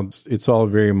now it's all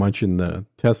very much in the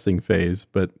testing phase,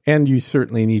 and you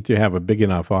certainly need to have a big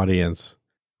enough audience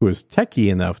who is techie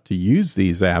enough to use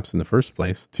these apps in the first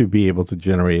place to be able to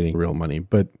generate real money.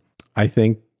 But I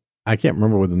think, I can't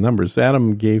remember what the numbers,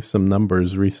 Adam gave some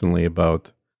numbers recently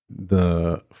about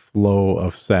the flow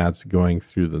of sats going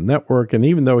through the network. And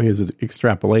even though his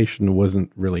extrapolation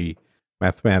wasn't really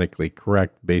mathematically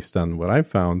correct based on what I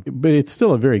found, but it's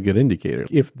still a very good indicator.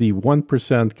 If the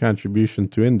 1% contribution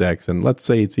to index, and let's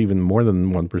say it's even more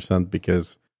than 1%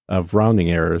 because of rounding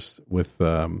errors with,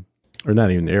 or not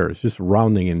even errors, just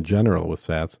rounding in general with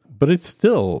sats, but it's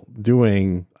still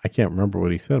doing, I can't remember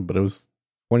what he said, but it was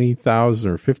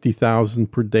 20,000 or 50,000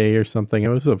 per day or something. It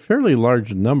was a fairly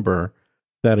large number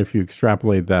that if you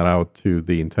extrapolate that out to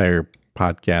the entire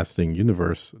podcasting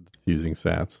universe using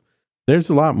sats, there's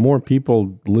a lot more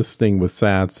people listening with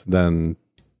sats than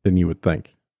you would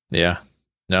think. Yeah.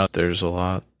 No, there's a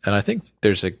lot. And I think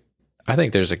there's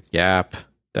a gap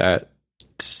that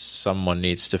someone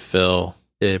needs to fill,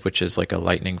 which is like a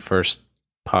Lightning first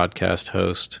podcast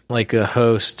host. Like the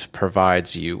host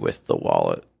provides you with the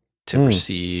wallet to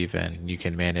receive, and you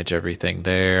can manage everything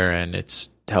there, and it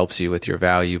helps you with your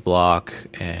value block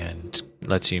and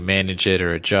lets you manage it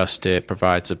or adjust it,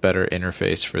 provides a better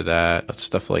interface for that,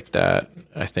 stuff like that.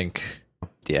 I think,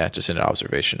 just an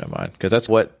observation of mine, because that's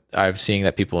what I'm seeing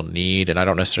that people need, and I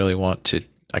don't necessarily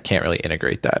I can't really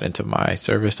integrate that into my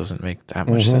service. Doesn't make that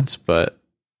much sense, but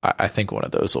I think one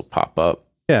of those will pop up.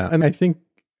 Yeah, and I think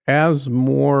as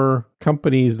more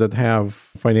companies that have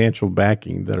financial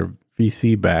backing that are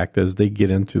VC backed, as they get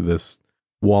into this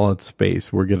wallet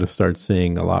space, we're going to start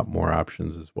seeing a lot more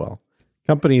options as well.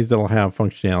 Companies that'll have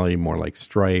functionality more like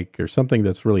Strike or something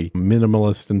that's really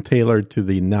minimalist and tailored to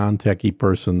the non-techie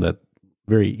person that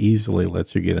very easily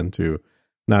lets you get into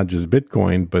not just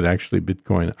Bitcoin, but actually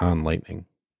Bitcoin on Lightning.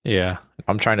 Yeah.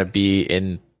 I'm trying to be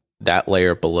in that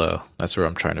layer below. That's where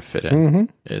I'm trying to fit in,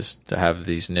 is to have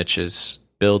these niches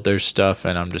build their stuff,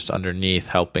 and I'm just underneath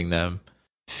helping them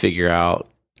figure out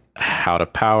how to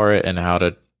power it and how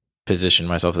to position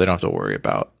myself. They don't have to worry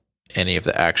about any of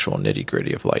the actual nitty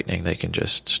gritty of Lightning. They can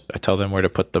just, I tell them where to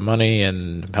put the money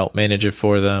and help manage it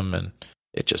for them, and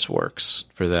it just works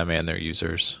for them and their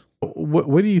users.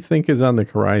 What do you think is on the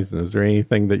horizon? Is there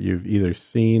anything that you've either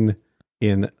seen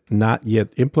in not yet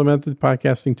implemented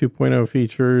podcasting 2.0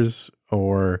 features,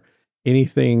 or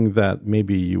anything that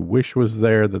maybe you wish was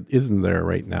there that isn't there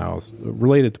right now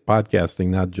related to podcasting,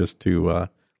 not just to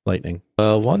Lightning?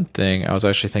 One thing I was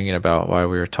actually thinking about while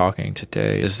we were talking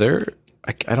today, is there,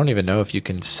 I don't even know if you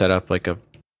can set up like a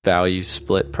value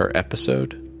split per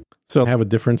episode. So have a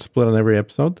different split on every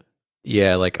episode?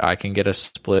 Yeah, like I can get a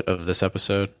split of this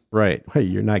episode. Right. Hey,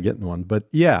 you're not getting one. But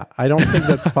yeah, I don't think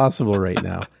that's possible right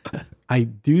now. I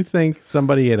do think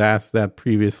somebody had asked that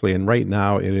previously, and right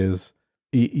now it is,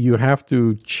 you have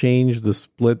to change the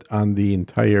split on the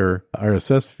entire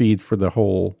RSS feed for the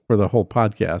whole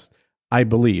podcast, I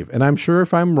believe. And I'm sure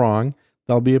if I'm wrong,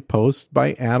 there'll be a post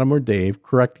by Adam or Dave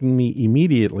correcting me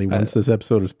immediately once this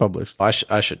episode is published. I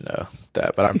should know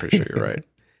that, but I'm pretty sure you're right.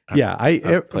 Yeah,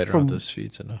 I've played around with those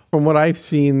feeds enough. From what I've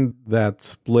seen, that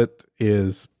split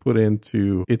is put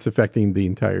into, it's affecting the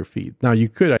entire feed. Now, you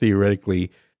could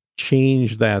theoretically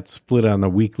change that split on a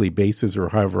weekly basis or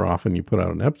however often you put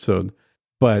out an episode,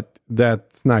 but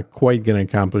that's not quite going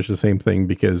to accomplish the same thing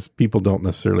because people don't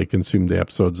necessarily consume the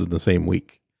episodes in the same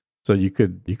week. So you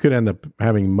could end up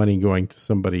having money going to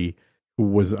somebody who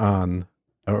was on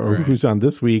or Right. who's on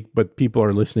this week, but people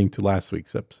are listening to last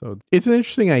week's episode. It's an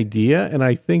interesting idea, and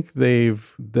I think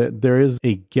there is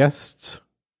a guests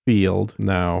field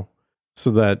now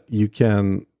so that you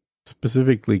can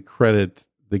specifically credit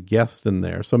the guest in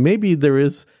there. So maybe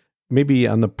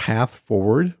on the path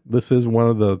forward, this is one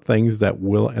of the things that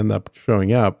will end up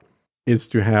showing up, is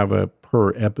to have a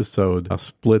per episode a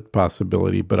split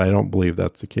possibility, but I don't believe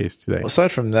that's the case today.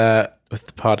 Aside from that, with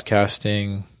the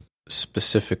podcasting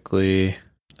specifically,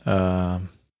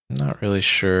 not really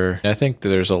sure. I think that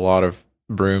there's a lot of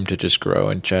room to just grow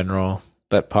in general.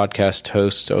 That podcast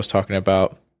host I was talking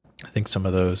about, I think some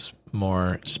of those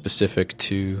more specific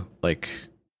to like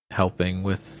helping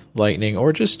with Lightning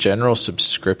or just general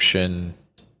subscription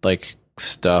like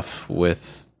stuff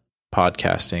with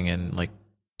podcasting and like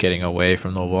getting away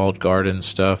from the walled garden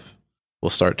stuff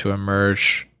will start to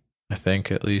emerge, I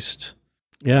think, at least.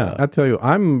 Yeah, I tell you,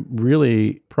 I'm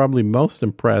really probably most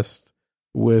impressed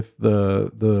with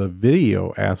the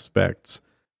video aspects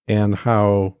and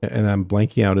how, and I'm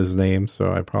blanking out his name,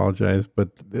 so I apologize,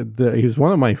 but he was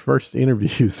one of my first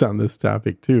interviews on this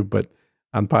topic too, but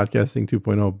on podcasting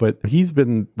 2.0, but he's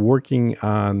been working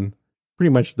on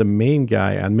pretty much the main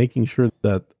guy on making sure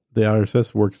that the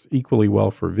RSS works equally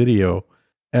well for video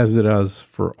as it does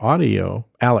for audio.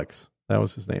 Alex, that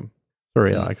was his name.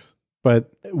 Sorry, Alex.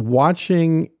 But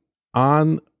watching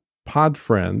on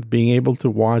Podfriend, being able to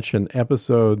watch an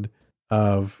episode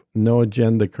of No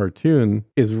Agenda Cartoon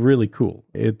is really cool.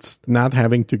 It's not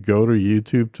having to go to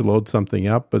YouTube to load something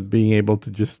up, but being able to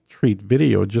just treat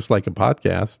video just like a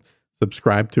podcast,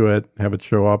 subscribe to it, have it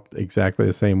show up exactly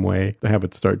the same way, have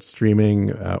it start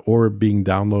streaming or being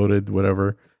downloaded,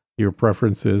 whatever your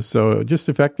preference is. So just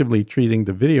effectively treating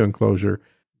the video enclosure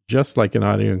just like an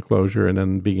audio enclosure and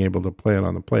then being able to play it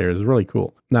on the player is really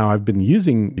cool. Now, I've been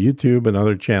using YouTube and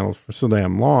other channels for so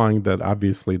damn long that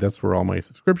obviously that's where all my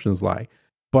subscriptions lie.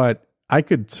 But I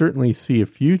could certainly see a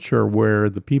future where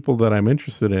the people that I'm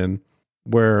interested in,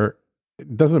 where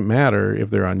it doesn't matter if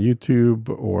they're on YouTube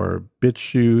or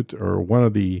BitChute or one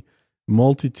of the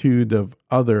multitude of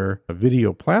other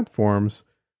video platforms,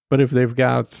 but if they've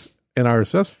got an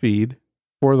RSS feed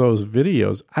for those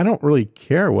videos, I don't really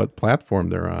care what platform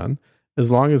they're on.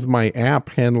 As long as my app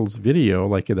handles video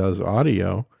like it does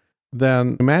audio,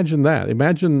 then imagine that.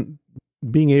 Imagine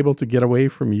being able to get away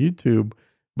from YouTube,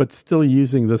 but still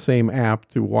using the same app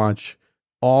to watch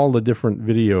all the different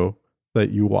video that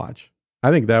you watch.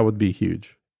 I think that would be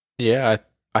huge. Yeah,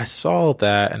 I saw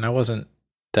that and I wasn't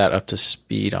that up to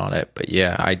speed on it, but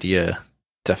yeah, idea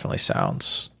definitely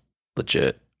sounds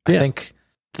legit. Yeah. I think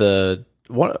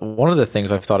one of the things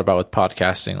I've thought about with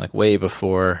podcasting, like way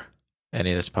before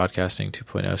any of this podcasting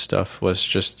 2.0 stuff, was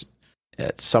just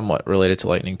somewhat related to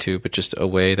Lightning too, but just a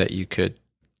way that you could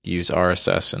use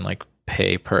RSS and like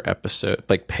pay per episode,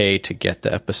 like pay to get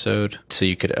the episode, so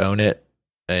you could own it.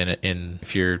 And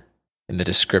if you're in the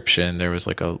description, there was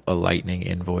like a Lightning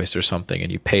invoice or something, and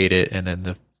you paid it, and then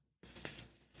the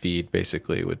feed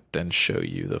basically would then show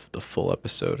you the full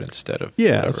episode instead of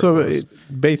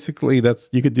basically that's,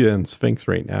 you could do that in Sphinx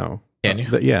right now. Can you?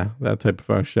 That type of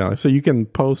functionality. So you can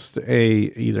post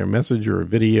either a message or a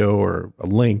video or a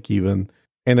link even,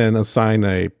 and then assign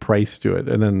a price to it.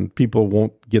 And then people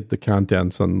won't get the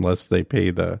contents unless they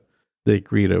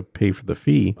agree to pay for the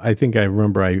fee. I think I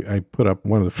remember I put up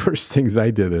one of the first things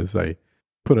I did is I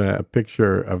put a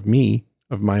picture of me,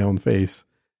 of my own face,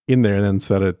 in there and then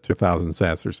set it to 1,000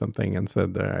 sats or something and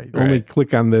said, only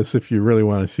click on this if you really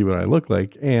want to see what I look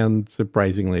like. And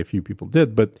surprisingly, a few people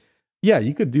did. But yeah,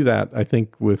 you could do that, I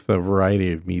think, with a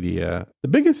variety of media. The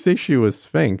biggest issue with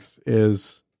Sphinx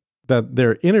is that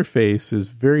their interface is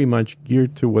very much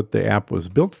geared to what the app was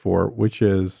built for, which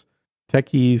is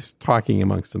techies talking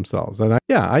amongst themselves. And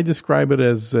I describe it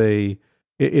as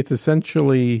it's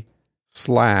essentially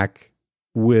Slack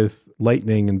with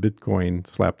Lightning and Bitcoin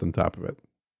slapped on top of it.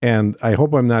 And I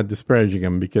hope I'm not disparaging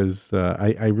them because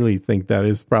I really think that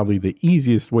is probably the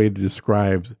easiest way to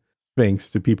describe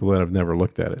Sphinx to people that have never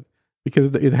looked at it.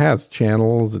 Because it has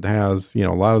channels, it has, a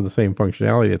lot of the same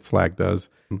functionality that Slack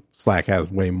does. Slack has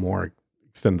way more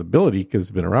extendability because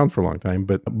it's been around for a long time.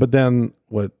 But then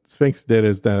what Sphinx did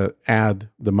is to add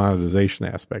the monetization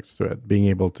aspects to it, being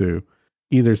able to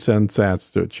either send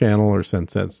sats to a channel or send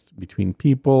sats between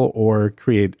people or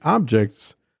create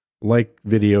objects like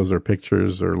videos or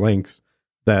pictures or links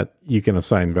that you can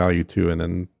assign value to, and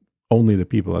then only the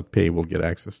people that pay will get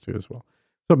access to as well.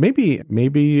 So maybe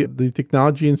the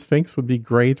technology in Sphinx would be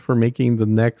great for making the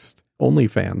next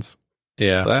OnlyFans.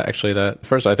 Yeah,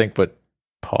 first I think what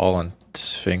Paul and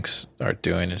Sphinx are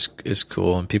doing is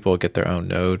cool, and people get their own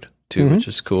node too, which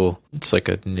is cool. It's like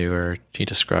he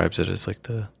describes it as like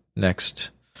the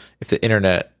next, if the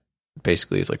internet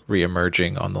basically is like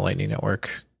re-emerging on the Lightning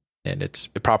Network, and it's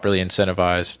properly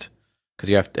incentivized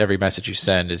because every message you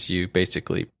send is you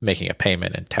basically making a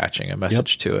payment and attaching a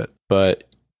message to it. But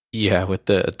yeah, with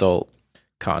the adult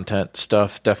content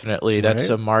stuff, definitely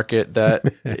that's a market that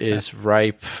is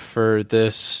ripe for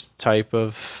this type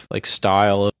of like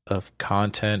style of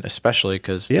content, especially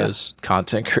because those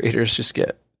content creators just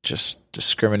get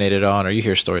discriminated on, or you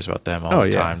hear stories about them all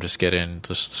the time,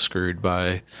 just screwed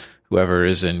by whoever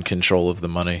is in control of the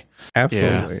money.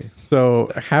 Absolutely. Yeah. So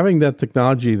having that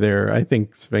technology there, I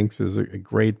think Sphinx is a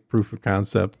great proof of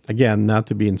concept. Again, not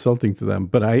to be insulting to them,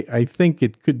 but I think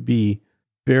it could be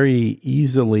very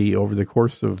easily over the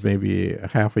course of maybe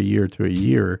half a year to a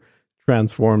year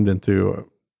transformed into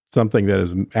something that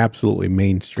is absolutely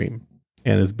mainstream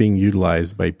and is being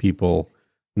utilized by people,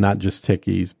 not just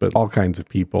techies, but all kinds of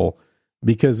people,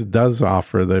 because it does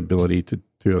offer the ability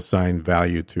to assign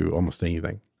value to almost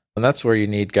anything. And that's where you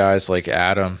need guys like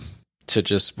Adam to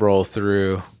just roll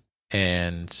through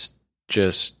and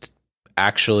just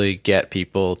actually get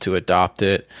people to adopt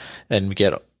it and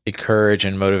encourage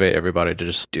and motivate everybody to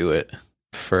just do it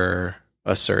for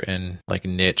a certain like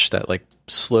niche that like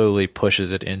slowly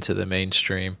pushes it into the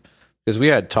mainstream. Because we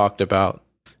had talked about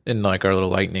in like our little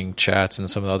Lightning chats and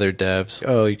some of the other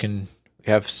devs, you can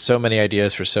have so many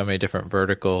ideas for so many different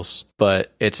verticals,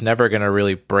 but it's never going to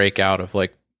really break out of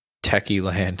like techie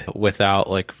land without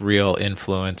like real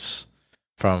influence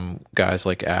from guys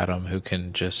like Adam who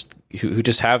can just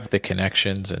have the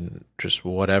connections and just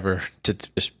whatever to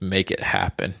just make it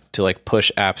happen, to like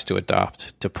push apps to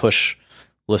adopt, to push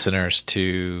listeners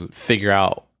to figure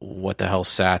out what the hell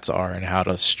sats are and how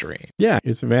to stream. Yeah,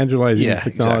 it's evangelizing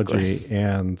technology, exactly.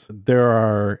 And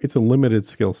it's a limited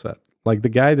skill set. Like the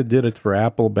guy that did it for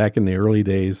Apple back in the early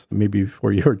days, maybe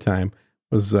before your time,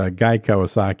 was Guy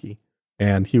Kawasaki.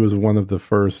 And he was one of the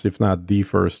first, if not the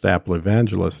first, Apple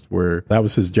evangelist, where that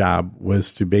was his job,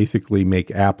 was to basically make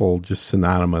Apple just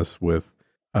synonymous with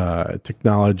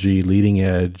technology, leading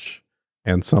edge,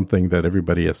 and something that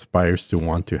everybody aspires to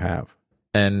want to have.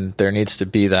 And there needs to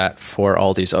be that for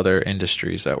all these other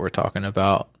industries that we're talking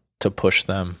about to push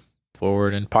them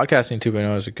forward. And podcasting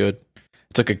 2.0 is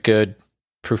it's like a good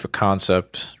proof of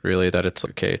concept, really, that it's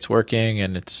okay, it's working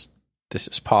and this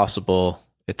is possible.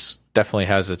 It's definitely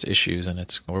has its issues,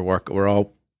 and we're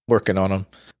all working on them,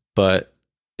 but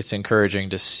it's encouraging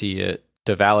to see it,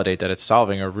 to validate that it's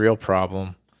solving a real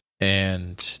problem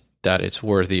and that it's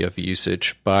worthy of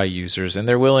usage by users, and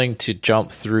they're willing to jump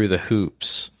through the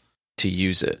hoops to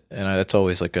use it. And that's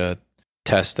always like a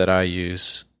test that I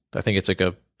use. I think it's like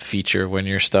a feature when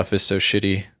your stuff is so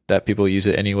shitty that people use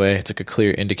it anyway. It's like a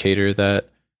clear indicator that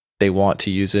they want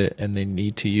to use it and they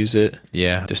need to use it.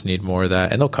 Yeah, just need more of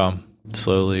that, and they'll come.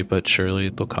 Slowly but surely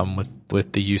they'll come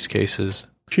with the use cases.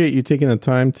 Appreciate you taking the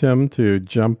time, Tim, to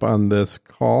jump on this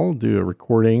call, do a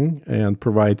recording, and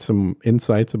provide some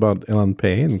insights about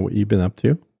LNPay and what you've been up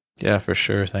to. Yeah, for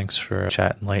sure. Thanks for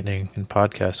chatting Lightning and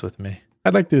podcast with me.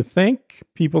 I'd like to thank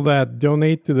people that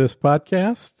donate to this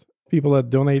podcast. people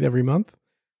that donate every month.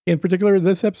 In particular,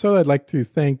 this episode, I'd like to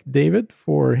thank David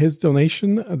for his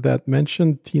donation that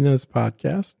mentioned Tina's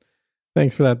podcast.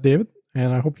 Thanks for that, David.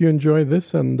 And I hope you enjoy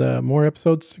this and more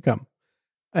episodes to come.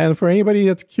 And for anybody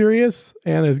that's curious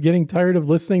and is getting tired of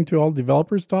listening to all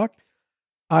developers talk,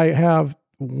 I have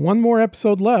one more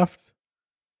episode left.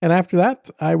 And after that,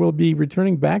 I will be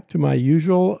returning back to my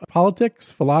usual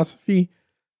politics, philosophy,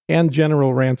 and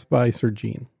general rants by Sir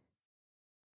Gene.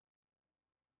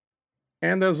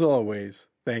 And as always,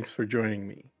 thanks for joining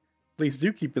me. Please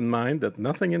do keep in mind that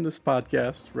nothing in this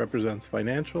podcast represents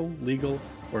financial, legal,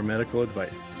 or medical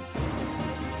advice.